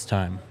 it's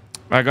time.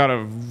 I got a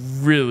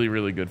really,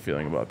 really good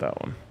feeling about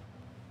that one.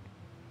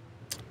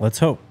 Let's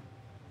hope.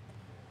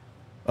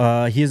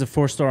 He is a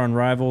 4-star on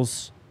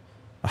Rivals.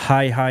 A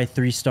high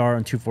 3-star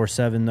on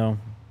 247, though.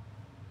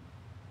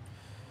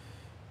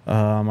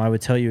 I would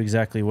tell you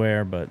exactly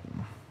where, but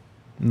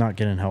I'm not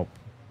getting help.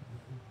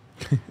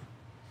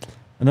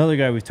 Another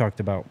guy we've talked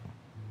about.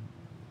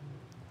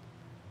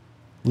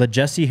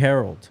 LeJesse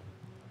Harold.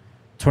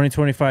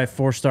 2025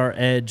 4-star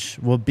edge.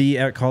 Will be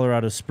at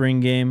Colorado's spring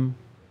game.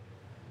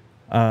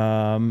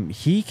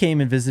 He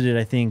came and visited,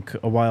 I think,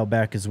 a while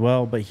back as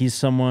well, but he's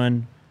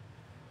someone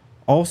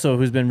also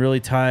who's been really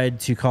tied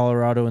to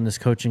Colorado and this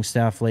coaching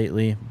staff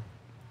lately.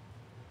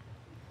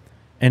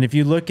 And if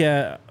you look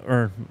at,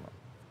 or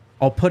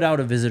I'll put out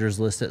a visitors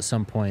list at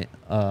some point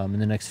in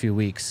the next few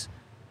weeks.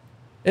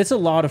 It's a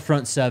lot of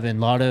front seven,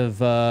 a lot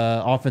of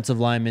offensive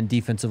linemen,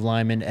 defensive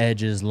linemen,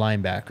 edges,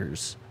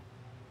 linebackers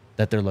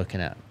that they're looking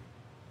at.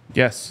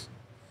 Yes.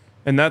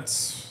 And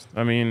that's,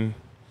 I mean,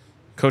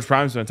 Coach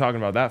Prime's been talking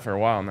about that for a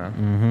while now.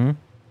 Mm-hmm.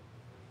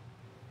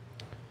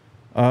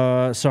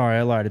 Sorry,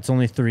 I lied. It's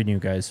only 3 new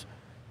guys.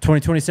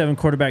 2027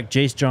 quarterback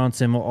Jace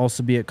Johnson will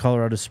also be at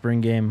Colorado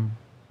spring game.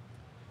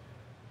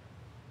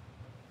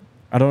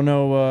 I don't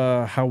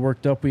know how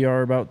worked up we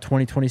are about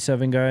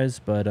 2027 guys,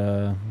 but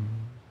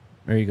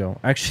there you go.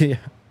 Actually,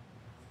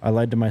 I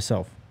lied to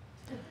myself.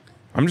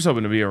 I'm just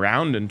hoping to be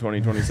around in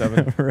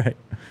 2027. Right.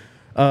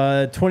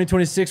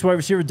 2026 wide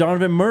receiver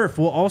Donovan Murph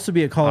will also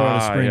be at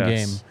Colorado spring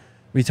game.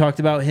 We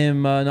talked about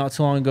him not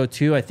too long ago,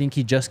 too. I think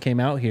he just came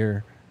out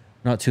here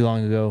not too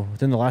long ago,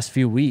 within the last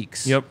few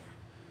weeks. Yep.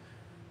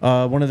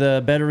 One of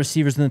the better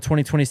receivers in the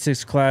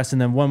 2026 class,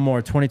 and then one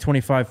more,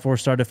 2025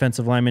 4-star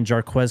defensive lineman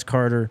Jarquez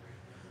Carter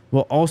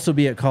will also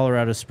be at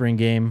Colorado spring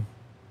game.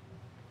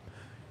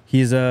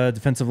 He's a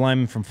defensive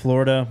lineman from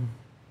Florida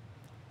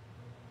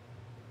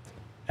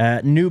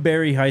at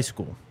Newberry High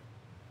School.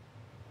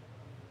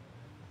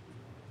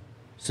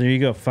 So there you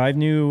go. 5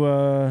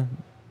 new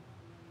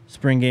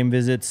spring game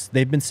visits.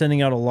 They've been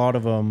sending out a lot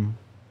of them.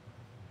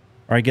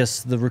 Or I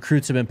guess the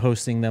recruits have been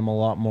posting them a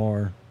lot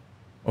more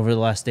over the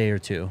last day or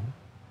two.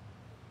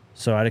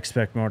 So I'd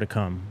expect more to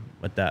come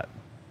with that.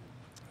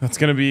 That's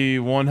going to be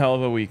one hell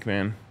of a week,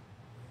 man.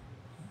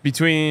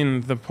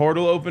 Between the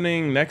portal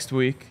opening next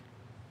week,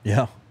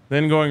 Yeah.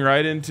 then going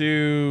right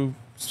into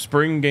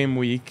spring game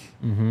week.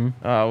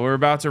 We're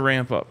about to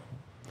ramp up.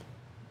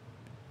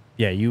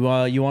 Yeah, you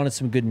wanted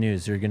some good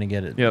news. You're going to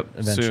get it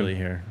eventually soon.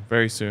 here.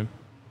 Very soon.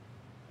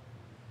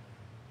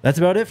 That's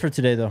about it for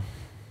today, though.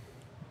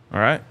 All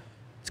right.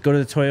 Let's go to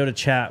the Toyota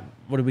chat.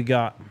 What do we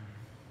got?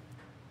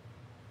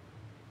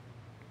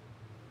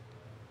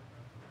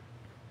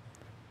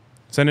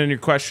 Send in your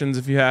questions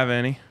if you have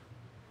any.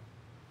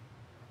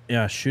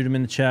 Yeah, shoot them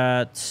in the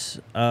chat.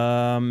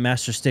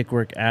 Master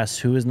Stickwork asks,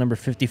 who is number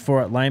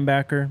 54 at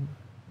linebacker?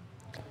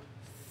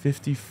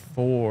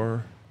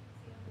 54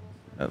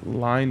 at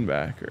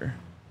linebacker.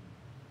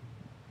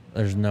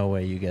 There's no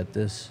way you get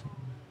this.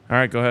 All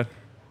right, go ahead.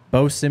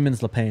 Bo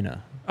Simmons-Lapena.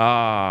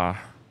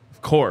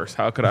 Of course.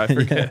 How could I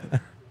forget?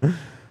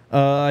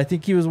 I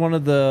think he was one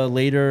of the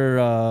later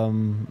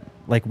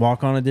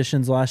walk-on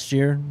additions last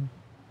year.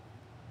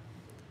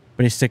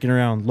 But he's sticking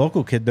around.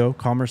 Local kid, though.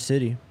 Commerce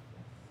City.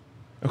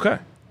 Okay.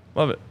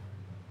 Love it.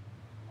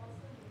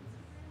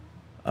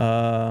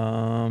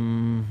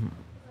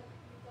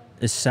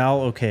 Is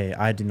Sal okay?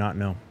 I do not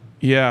know.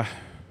 Yeah.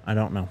 I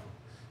don't know.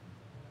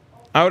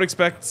 I would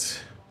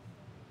expect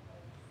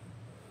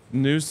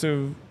news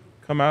to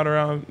come out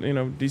around,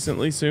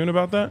 decently soon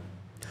about that.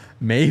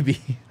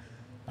 Maybe.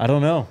 I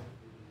don't know.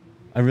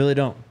 I really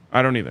don't.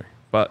 I don't either.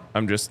 But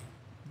I'm just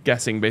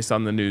guessing based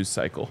on the news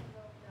cycle.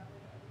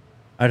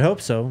 I'd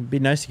hope so. It'd be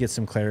nice to get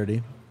some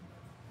clarity.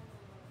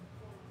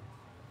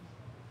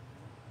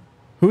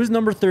 Who's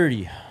number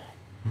 30?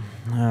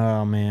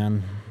 Oh,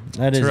 man.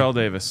 That is Terrell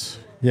Davis.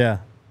 Yeah.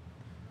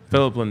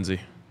 Phillip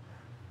Lindsay.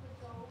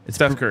 It's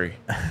Steph Curry.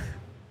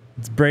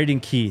 It's Braden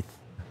Keith.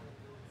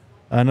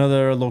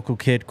 Another local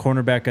kid,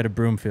 cornerback out of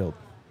Broomfield.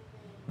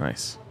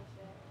 Nice.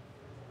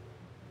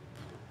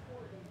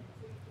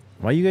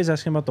 Why are you guys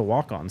asking about the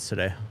walk-ons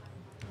today?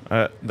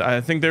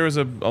 I think there was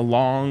a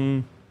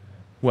long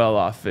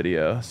well-off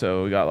video,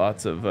 so we got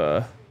lots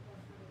of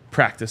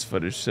practice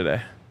footage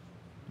today.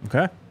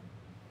 Okay.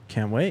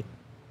 Can't wait.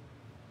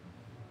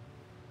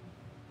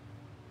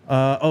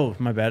 Oh,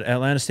 my bad.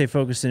 Atlanta State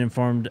Focused and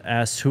Informed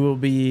asks, who will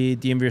be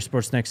DNVR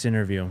Sports' next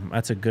interview?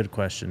 That's a good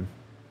question.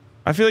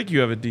 I feel like you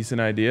have a decent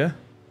idea.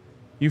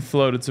 You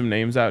floated some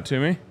names out to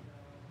me.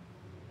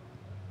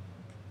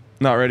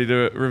 Not ready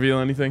to reveal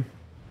anything?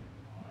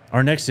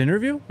 Our next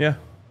interview? Yeah.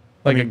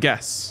 A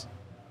guess.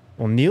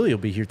 Well, Neely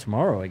will be here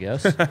tomorrow, I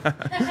guess.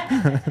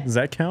 Does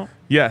that count?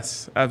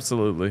 Yes,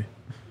 absolutely.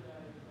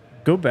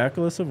 Go back,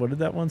 Alyssa. What did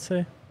that one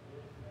say?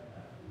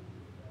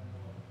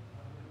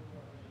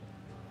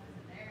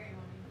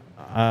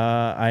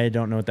 I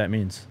don't know what that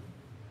means.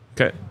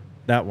 Okay.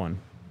 That one.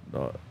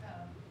 No,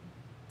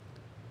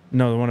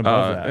 the one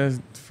above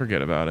that.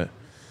 Forget about it.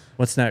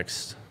 What's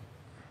next?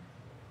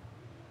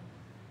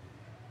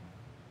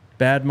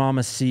 Bad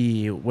Mama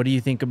C. What do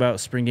you think about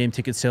spring game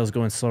ticket sales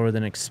going slower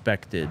than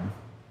expected?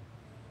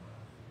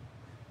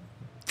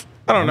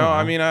 I don't know.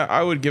 I mean,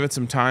 I would give it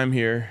some time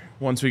here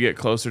once we get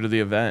closer to the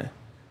event.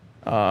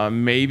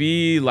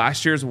 Maybe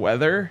last year's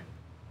weather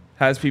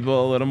has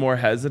people a little more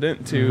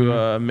hesitant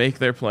to make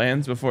their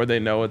plans before they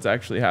know what's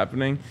actually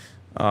happening.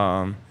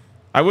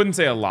 I wouldn't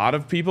say a lot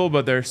of people,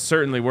 but there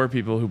certainly were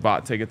people who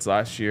bought tickets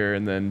last year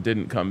and then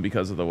didn't come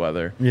because of the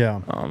weather.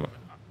 Yeah.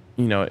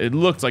 It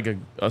looked like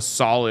a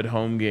solid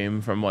home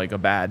game from a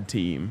bad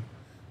team,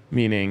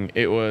 meaning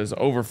it was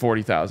over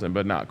 40,000,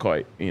 but not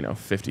quite,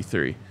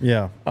 53.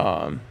 Yeah.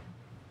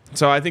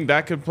 So I think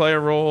that could play a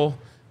role.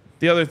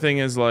 The other thing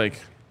is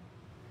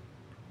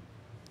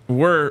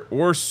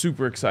we're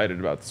super excited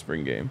about the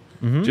spring game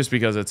just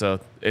because it's a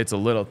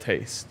little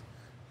taste,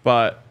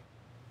 but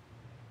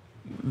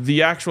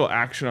the actual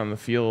action on the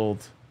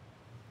field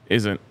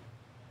isn't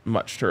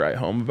much to write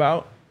home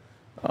about,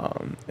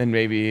 and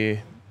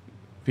maybe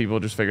people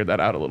just figured that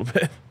out a little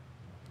bit.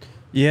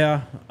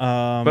 Yeah.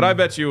 But I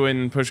bet you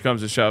when push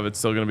comes to shove, it's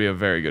still going to be a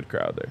very good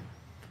crowd there.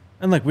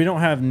 And we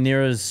don't have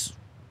near as,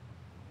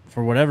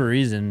 for whatever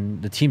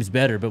reason, the team's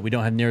better, but we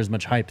don't have near as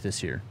much hype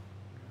this year.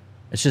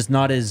 It's just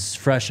not as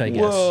fresh, I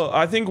guess. Well,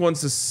 I think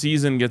once the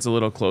season gets a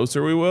little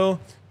closer, we will.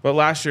 But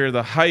last year,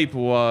 the hype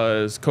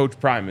was Coach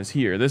Prime is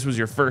here. This was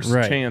your first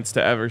chance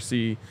to ever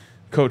see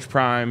Coach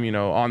Prime,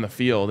 on the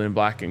field in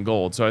black and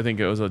gold. So I think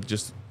it was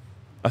just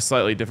a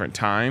slightly different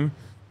time.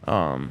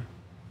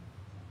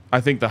 I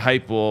think the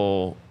hype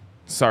will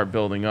start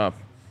building up.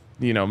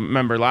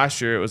 Remember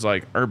last year it was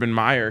Urban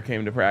Meyer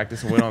came to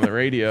practice and went on the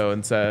radio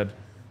and said,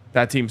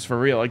 that team's for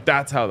real.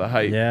 That's how the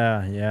hype.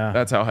 Yeah.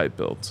 That's how hype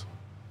builds.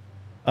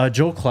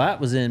 Joel Klatt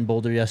was in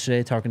Boulder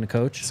yesterday talking to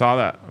Coach. Saw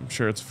that. I'm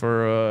sure it's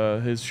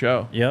for his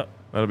show. Yep.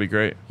 That'll be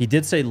great. He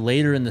did say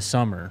later in the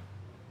summer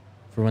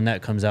for when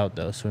that comes out,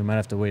 though, so we might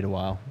have to wait a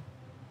while.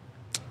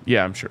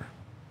 Yeah, I'm sure.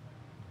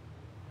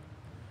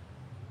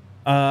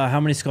 How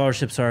many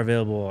scholarships are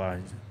available?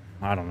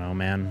 I don't know,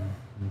 man.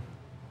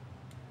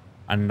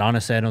 And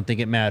honestly, I don't think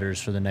it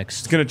matters for the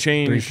next it's gonna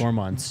change 3-4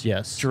 months.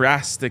 Yes.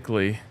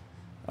 Drastically.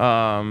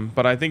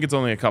 But I think it's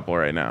only a couple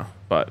right now,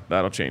 but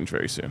that'll change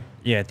very soon.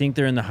 Yeah, I think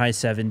they're in the high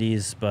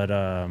 70s, but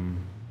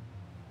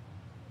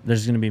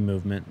there's going to be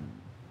movement.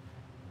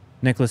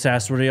 Nicholas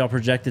asked, what are y'all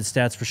projected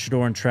stats for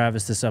Shedeur and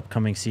Travis this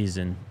upcoming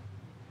season?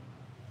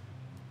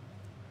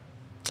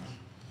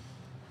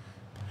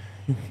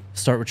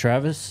 Start with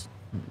Travis.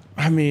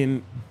 I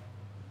mean,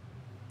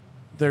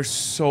 there's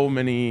so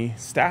many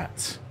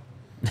stats.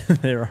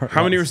 There are.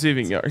 How many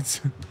receiving yards?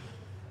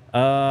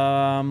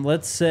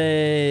 Let's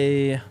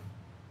say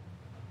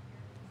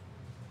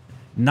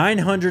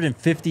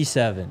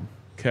 957.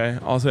 Okay,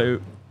 I'll say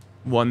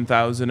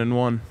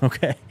 1,001.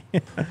 Okay.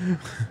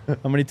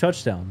 How many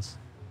touchdowns?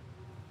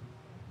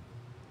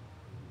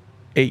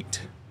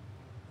 8.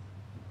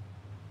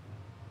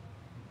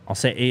 I'll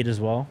say 8 as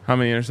well. How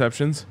many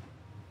interceptions?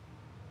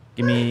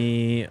 Give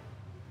me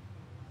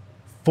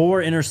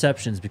 4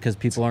 interceptions because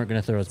people aren't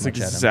going to throw as much at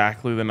him.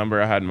 Exactly the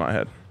number I had in my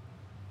head.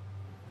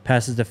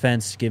 Passes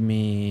defense, give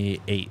me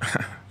 8.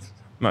 I'm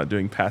not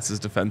doing passes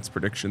defense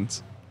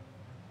predictions.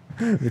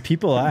 The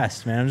people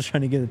asked, man. I'm just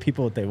trying to give the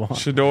people what they want.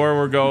 Shedeur,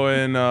 we're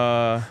going.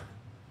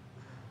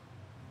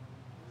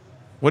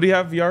 What do you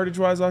have yardage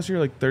wise last year?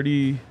 Like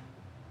 30.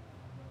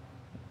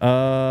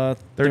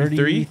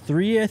 33?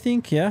 33, I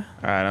think. Yeah.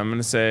 All right, I'm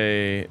gonna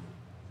say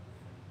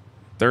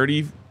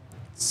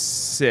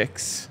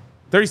 36,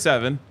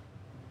 37,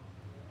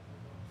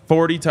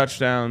 40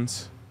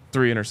 touchdowns,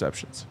 3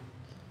 interceptions.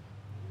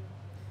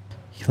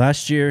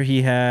 Last year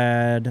he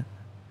had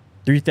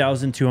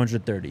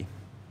 3,230.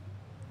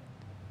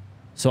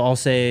 So I'll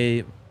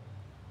say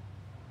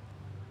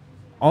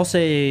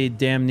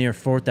damn near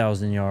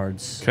 4,000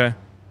 yards. Okay.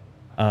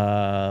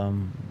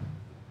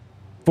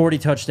 40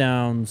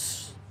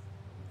 touchdowns,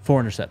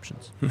 4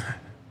 interceptions.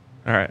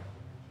 All right.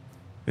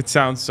 It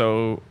sounds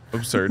so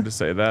absurd to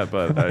say that,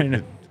 but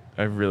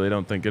I really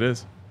don't think it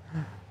is.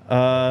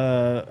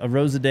 A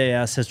Rose a Day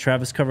asks, has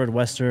Travis covered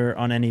Wester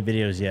on any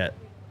videos yet?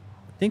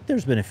 I think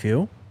there's been a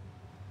few.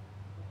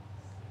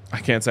 I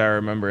can't say I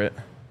remember it.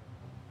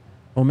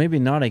 Well, maybe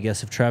not, I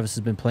guess, if Travis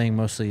has been playing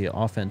mostly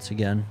offense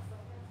again.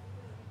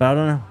 But I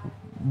don't know.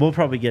 We'll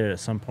probably get it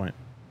at some point.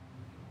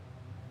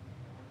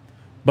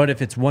 But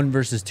if it's 1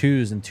 versus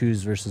 2s and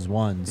 2s versus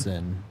 1s,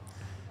 then...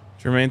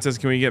 Jermaine says,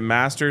 can we get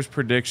Masters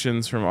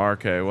predictions from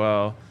RK?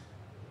 Well,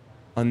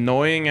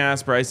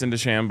 annoying-ass Bryson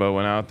DeChambeau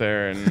went out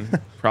there and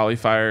probably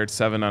fired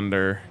 7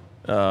 under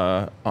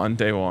on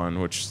day 1,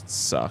 which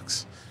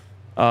sucks.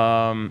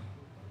 I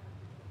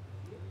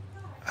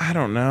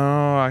don't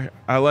know.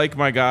 I like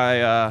my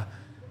guy,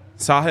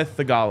 Sahith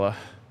Thagala.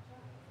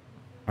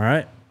 All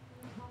right.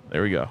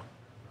 There we go.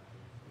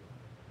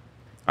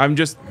 I'm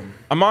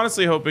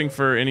honestly hoping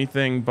for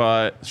anything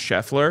but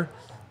Scheffler,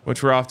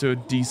 which we're off to a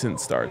decent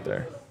start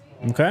there.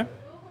 Okay.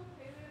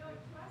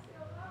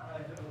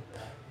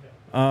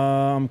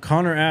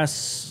 Connor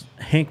asks,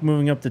 Hank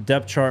moving up the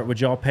depth chart, would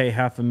y'all pay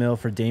 $500,000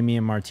 for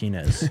Damian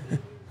Martinez?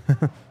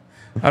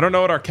 I don't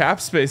know what our cap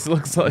space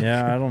looks like.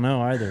 Yeah, I don't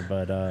know either,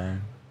 but...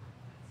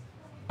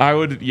 I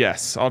would,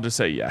 yes. I'll just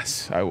say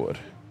yes, I would.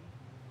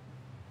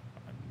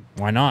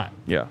 Why not?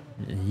 Yeah.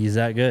 He's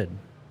that good.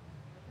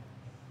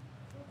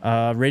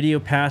 Radio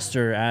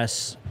Pastor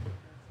asks,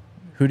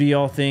 who do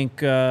y'all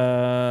think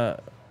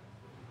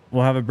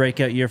will have a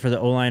breakout year for the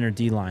O-line or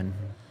D-line?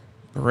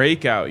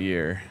 Breakout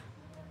year.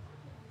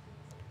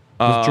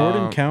 Does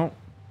Jordan count?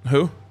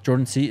 Who?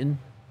 Jordan Seaton?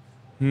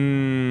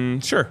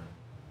 Sure.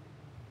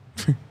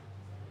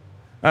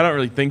 I don't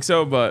really think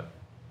so, but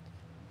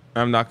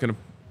I'm not going to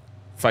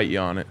fight you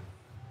on it.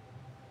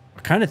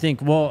 I kind of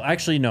think, well,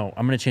 actually, no.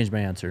 I'm going to change my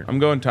answer. I'm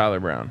going Tyler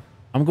Brown.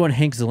 I'm going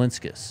Hank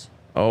Zelinskis.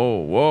 Oh,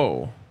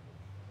 whoa.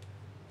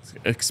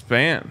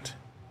 Expand.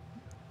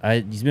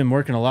 He's been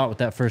working a lot with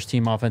that first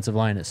team offensive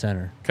line at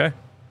center. Okay.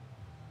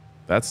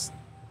 That's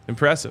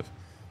impressive.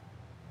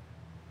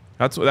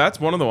 That's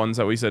one of the ones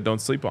that we said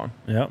don't sleep on.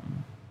 Yep.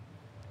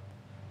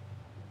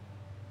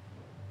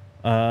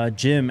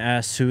 Jim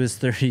asks, who is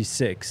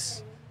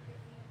 36?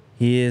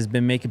 He has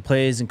been making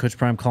plays and Coach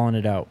Prime calling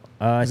it out.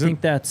 I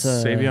think that's...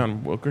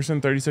 Savion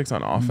Wilkerson, 36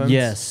 on offense?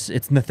 Yes.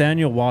 It's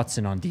Nathaniel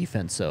Watson on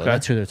defense, so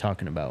that's who they're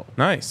talking about.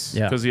 Nice.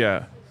 Yeah. Because,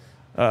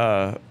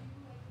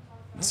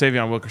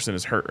 Savion Wilkerson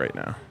is hurt right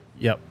now.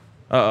 Yep.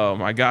 Uh-oh,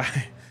 my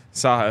guy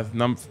saw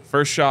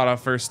first shot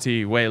off first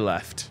tee, way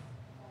left.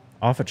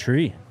 Off a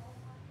tree.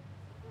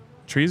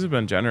 Trees have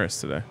been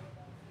generous today.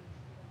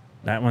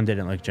 That one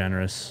didn't look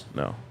generous.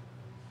 No.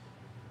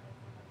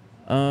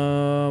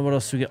 What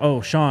else do we get?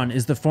 Oh, Sean,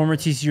 is the former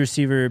TC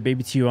receiver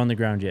Baby T on the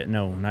ground yet?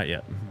 No, not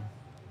yet.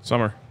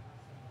 Summer.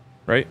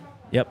 Right?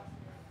 Yep.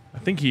 I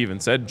think he even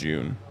said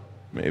June,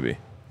 maybe. I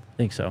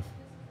think so.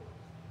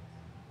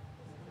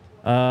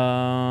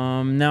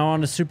 Now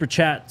on to super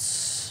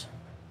chats.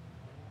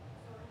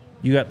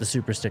 You got the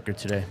super sticker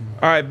today.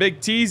 All right, Big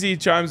Teasy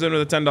chimes in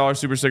with a $10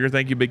 super sticker.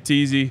 Thank you, Big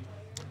Teasy.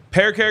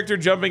 Pair character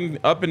jumping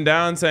up and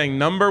down saying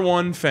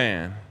 #1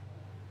 fan.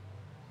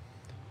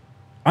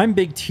 I'm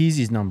Big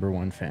Teasy's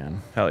 #1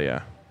 fan. Hell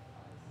yeah.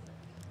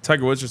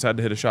 Tiger Woods just had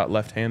to hit a shot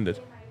left-handed.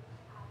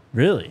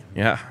 Really?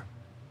 Yeah.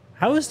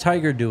 How is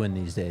Tiger doing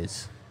these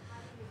days?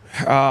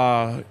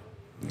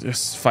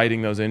 Just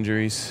fighting those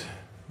injuries.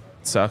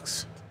 It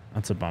sucks.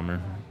 That's a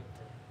bummer.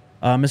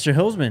 Mr.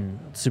 Hillsman,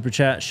 super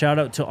chat. Shout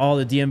out to all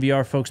the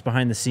DNVR folks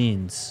behind the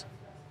scenes.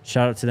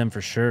 Shout out to them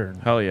for sure.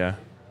 Hell yeah.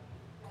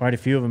 Quite a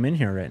few of them in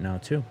here right now,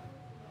 too.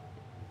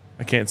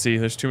 I can't see.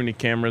 There's too many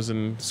cameras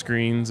and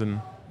screens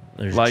and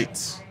There's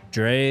lights.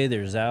 Dre,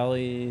 there's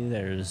Allie,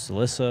 there's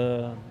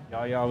Alyssa.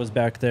 Yaya was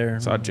back there.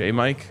 Saw J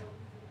Mike.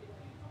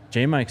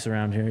 J Mike's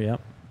around here,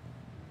 yep.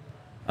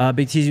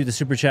 Big T's with the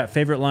super chat.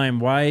 Favorite line,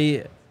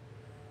 why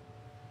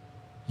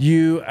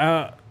you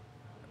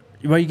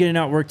getting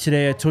out work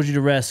today? I told you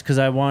to rest because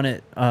I want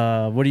it.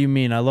 What do you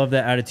mean? I love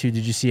that attitude.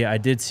 Did you see it? I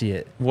did see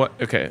it. What?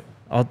 Okay.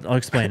 I'll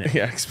explain it.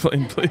 Yeah,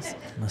 explain, please.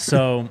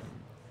 So,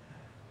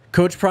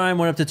 Coach Prime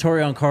went up to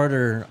Torian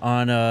Carter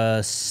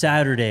on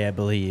Saturday, I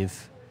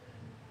believe,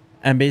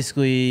 and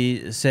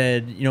basically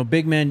said, you know,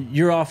 big man,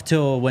 you're off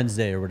till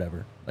Wednesday or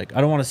whatever. Like,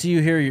 I don't want to see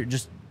you here. You're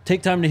just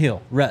take time to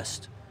heal,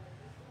 rest.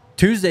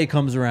 Tuesday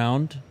comes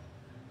around,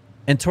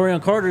 and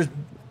Torian Carter's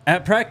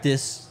at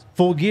practice,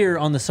 full gear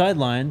on the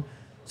sideline.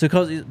 So he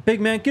calls,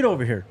 big man, get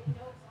over here.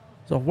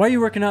 So why are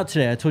you working out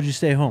today? I told you to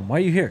stay home. Why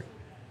are you here?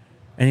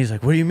 And he's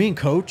like, what do you mean,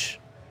 coach?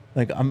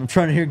 Like, I'm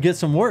trying to get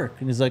some work.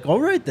 And he's like, all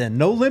right then,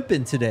 no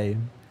limping today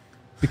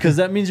because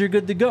that means you're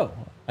good to go.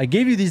 I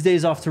gave you these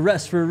days off to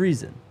rest for a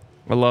reason.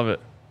 I love it.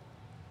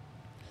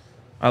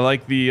 I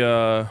like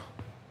the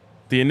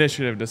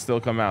initiative to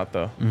still come out,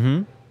 though.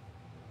 Mm-hmm.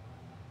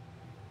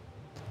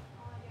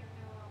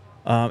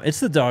 It's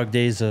the dog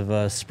days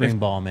of spring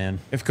ball, man.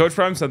 If Coach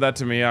Prime said that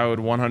to me, I would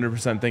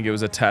 100% think it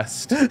was a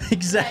test.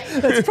 Exactly.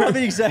 That's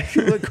probably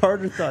exactly what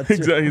Carter thought, too.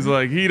 Exactly. He's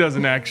like, he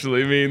doesn't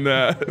actually mean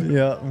that.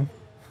 Yeah.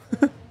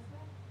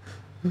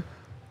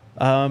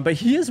 But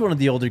he is one of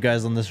the older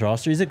guys on this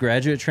roster. He's a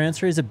graduate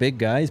transfer. He's a big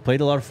guy. He's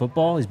played a lot of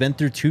football. He's been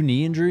through 2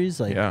 knee injuries.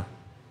 Like, yeah.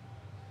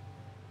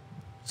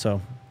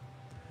 So.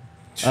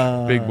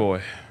 Big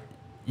boy.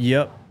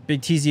 Yep.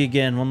 Big TZ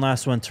again. One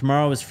last one.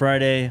 Tomorrow is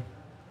Friday.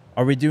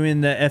 Are we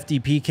doing the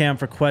FDP cam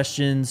for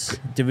questions?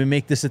 Did we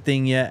make this a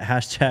thing yet?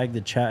 Hashtag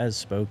the chat has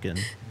spoken.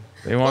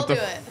 They want We'll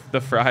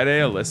the Friday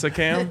Alyssa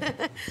cam?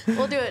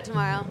 We'll do it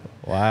tomorrow.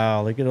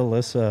 Wow, look at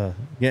Alyssa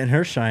getting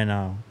her shine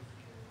out.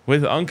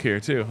 With Unk here,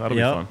 too. That'll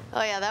be fun.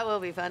 Oh, yeah, that will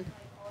be fun.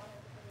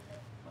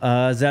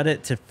 Is that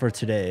it for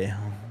today?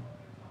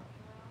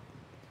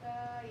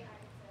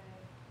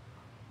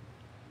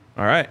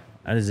 All right.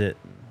 That is it.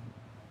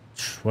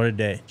 What a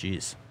day.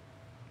 Jeez.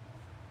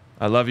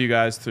 I love you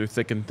guys through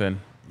thick and thin.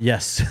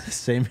 Yes,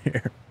 same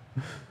here.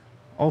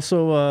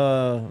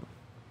 Also,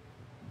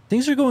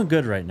 things are going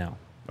good right now.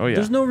 Oh, yeah.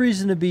 There's no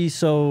reason to be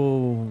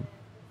so,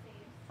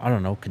 I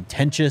don't know,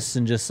 contentious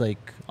and just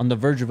like on the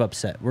verge of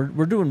upset.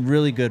 We're doing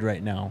really good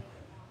right now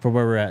for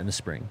where we're at in the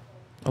spring.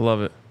 I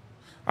love it.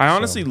 I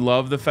honestly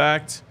love the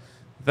fact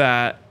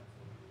that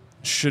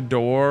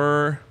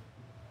Shedeur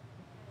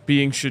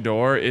being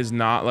Shedeur is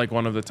not like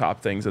one of the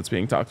top things that's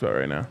being talked about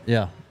right now.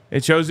 Yeah.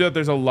 It shows you that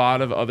there's a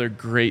lot of other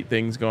great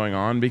things going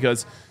on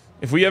because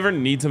if we ever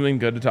need something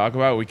good to talk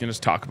about, we can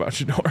just talk about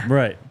Shedeur.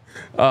 Right.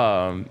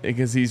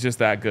 Because he's just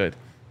that good.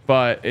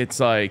 But it's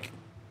like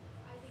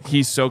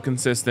he's so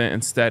consistent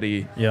and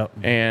steady. Yep.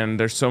 And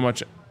there's so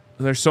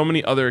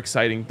many other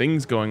exciting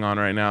things going on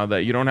right now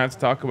that you don't have to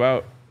talk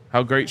about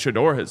how great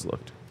Shedeur has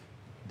looked.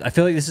 I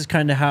feel like this is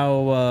kind of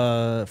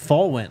how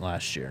fall went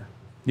last year.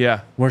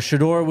 Yeah. Where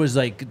Shedeur was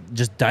like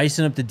just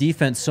dicing up the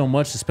defense so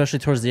much, especially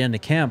towards the end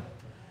of camp,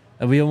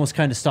 that we almost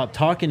kind of stopped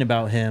talking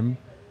about him.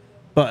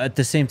 But at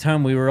the same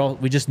time, we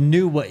just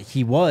knew what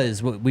he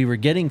was, what we were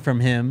getting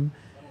from him.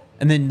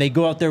 And then they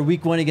go out there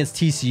week 1 against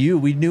TCU.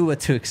 We knew what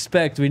to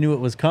expect. We knew what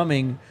was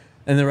coming.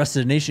 And the rest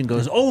of the nation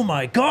goes, oh,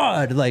 my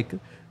God, like,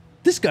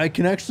 this guy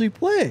can actually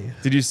play.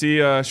 Did you see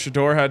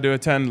Shedeur had to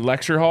attend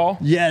lecture hall?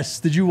 Yes.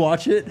 Did you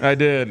watch it? I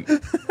did.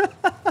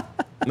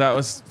 That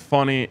was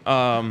funny.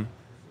 I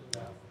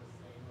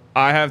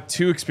have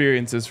 2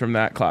 experiences from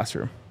that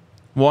classroom.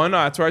 One,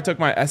 that's where I took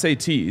my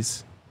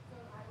SATs.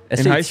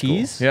 in high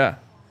school. Yeah.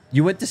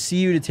 You went to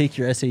CU to take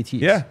your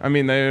SATs? Yeah. I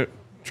mean, they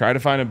try to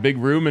find a big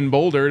room in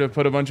Boulder to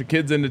put a bunch of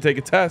kids in to take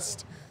a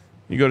test.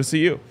 You go to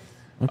CU.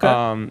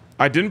 Okay.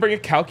 I didn't bring a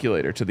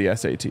calculator to the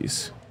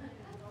SATs.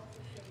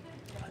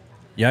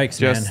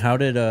 Yikes, man. How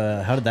did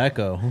that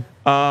go?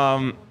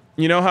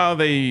 You know how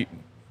they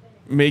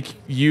make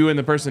you and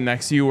the person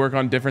next to you work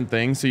on different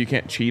things so you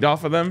can't cheat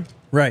off of them?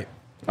 Right.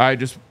 I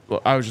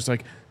was just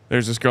like,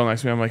 there's this girl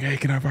next to me. I'm like, hey,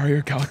 can I borrow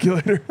your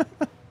calculator?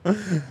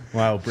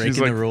 Wow,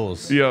 breaking the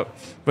rules. Yep.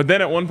 But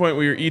then at one point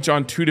we were each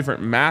on 2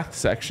 different math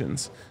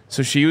sections.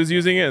 So she was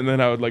using it, and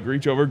then I would like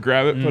reach over,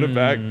 grab it, put it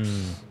back.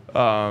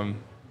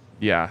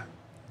 Yeah.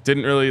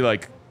 Didn't really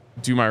like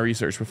do my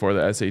research before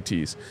the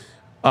SATs.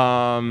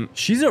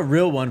 She's a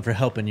real one for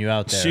helping you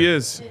out there. She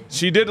is.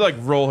 She did like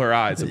roll her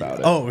eyes about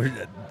it. Oh,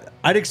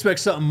 I'd expect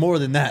something more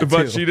than that,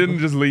 but too. She didn't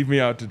just leave me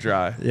out to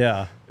dry.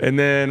 Yeah. And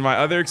then my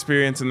other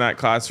experience in that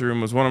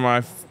classroom was one of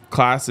my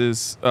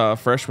classes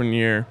freshman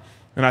year,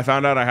 and I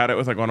found out I had it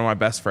with like one of my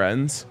best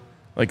friends,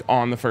 like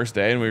on the first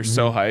day, and we were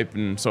so hyped,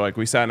 and so like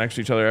we sat next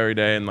to each other every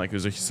day, and like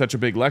it was such a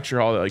big lecture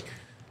hall that like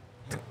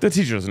the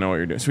teacher doesn't know what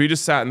you're doing, so we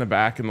just sat in the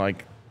back and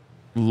like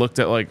looked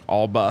at like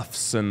all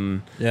buffs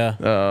and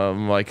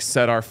like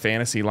set our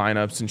fantasy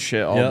lineups and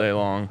shit all day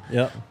long.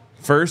 Yep.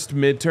 First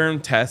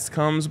midterm test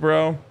comes,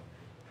 bro.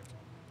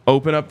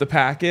 Open up the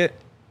packet.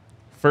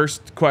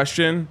 First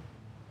question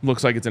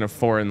looks like it's in a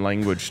foreign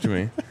language to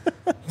me.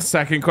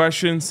 Second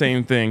question,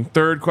 same thing.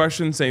 Third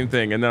question, same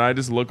thing. And then I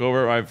just look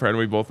over at my friend.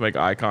 We both make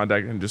eye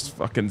contact and just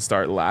fucking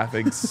start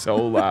laughing so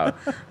loud.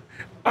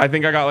 I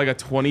think I got like a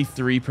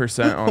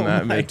 23% on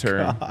that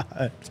midterm.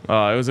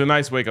 It was a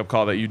nice wake-up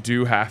call that you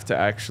do have to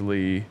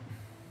actually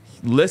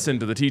listen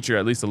to the teacher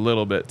at least a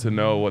little bit to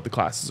know what the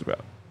class is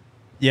about.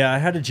 Yeah, I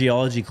had a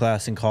geology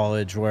class in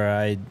college where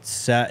I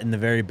sat in the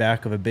very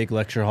back of a big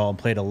lecture hall and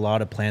played a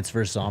lot of Plants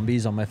vs.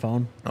 Zombies on my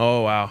phone.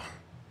 Oh, wow.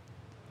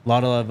 A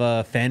lot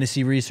of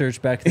fantasy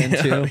research back then,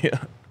 too.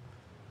 Yeah.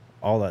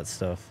 All that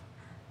stuff.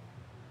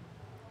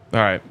 All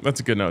right. That's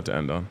a good note to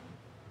end on.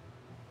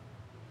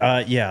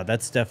 Yeah,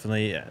 that's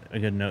definitely a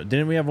good note.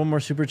 Didn't we have one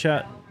more super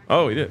chat?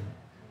 Oh, we did.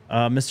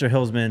 Mr.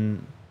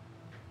 Hillsman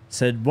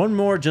said, one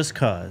more just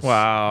cause.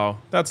 Wow.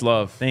 That's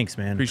love. Thanks,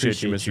 man.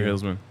 Appreciate you, Mr.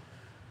 Hillsman.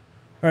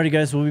 Alrighty,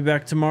 guys. We'll be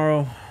back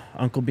tomorrow.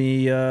 Uncle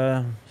be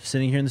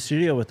sitting here in the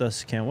studio with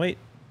us. Can't wait.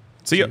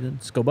 See ya.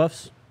 Let's go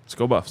Buffs. Let's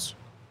go Buffs.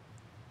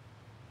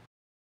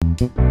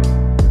 We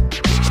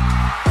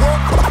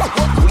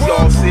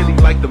all silly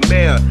like the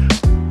mayor.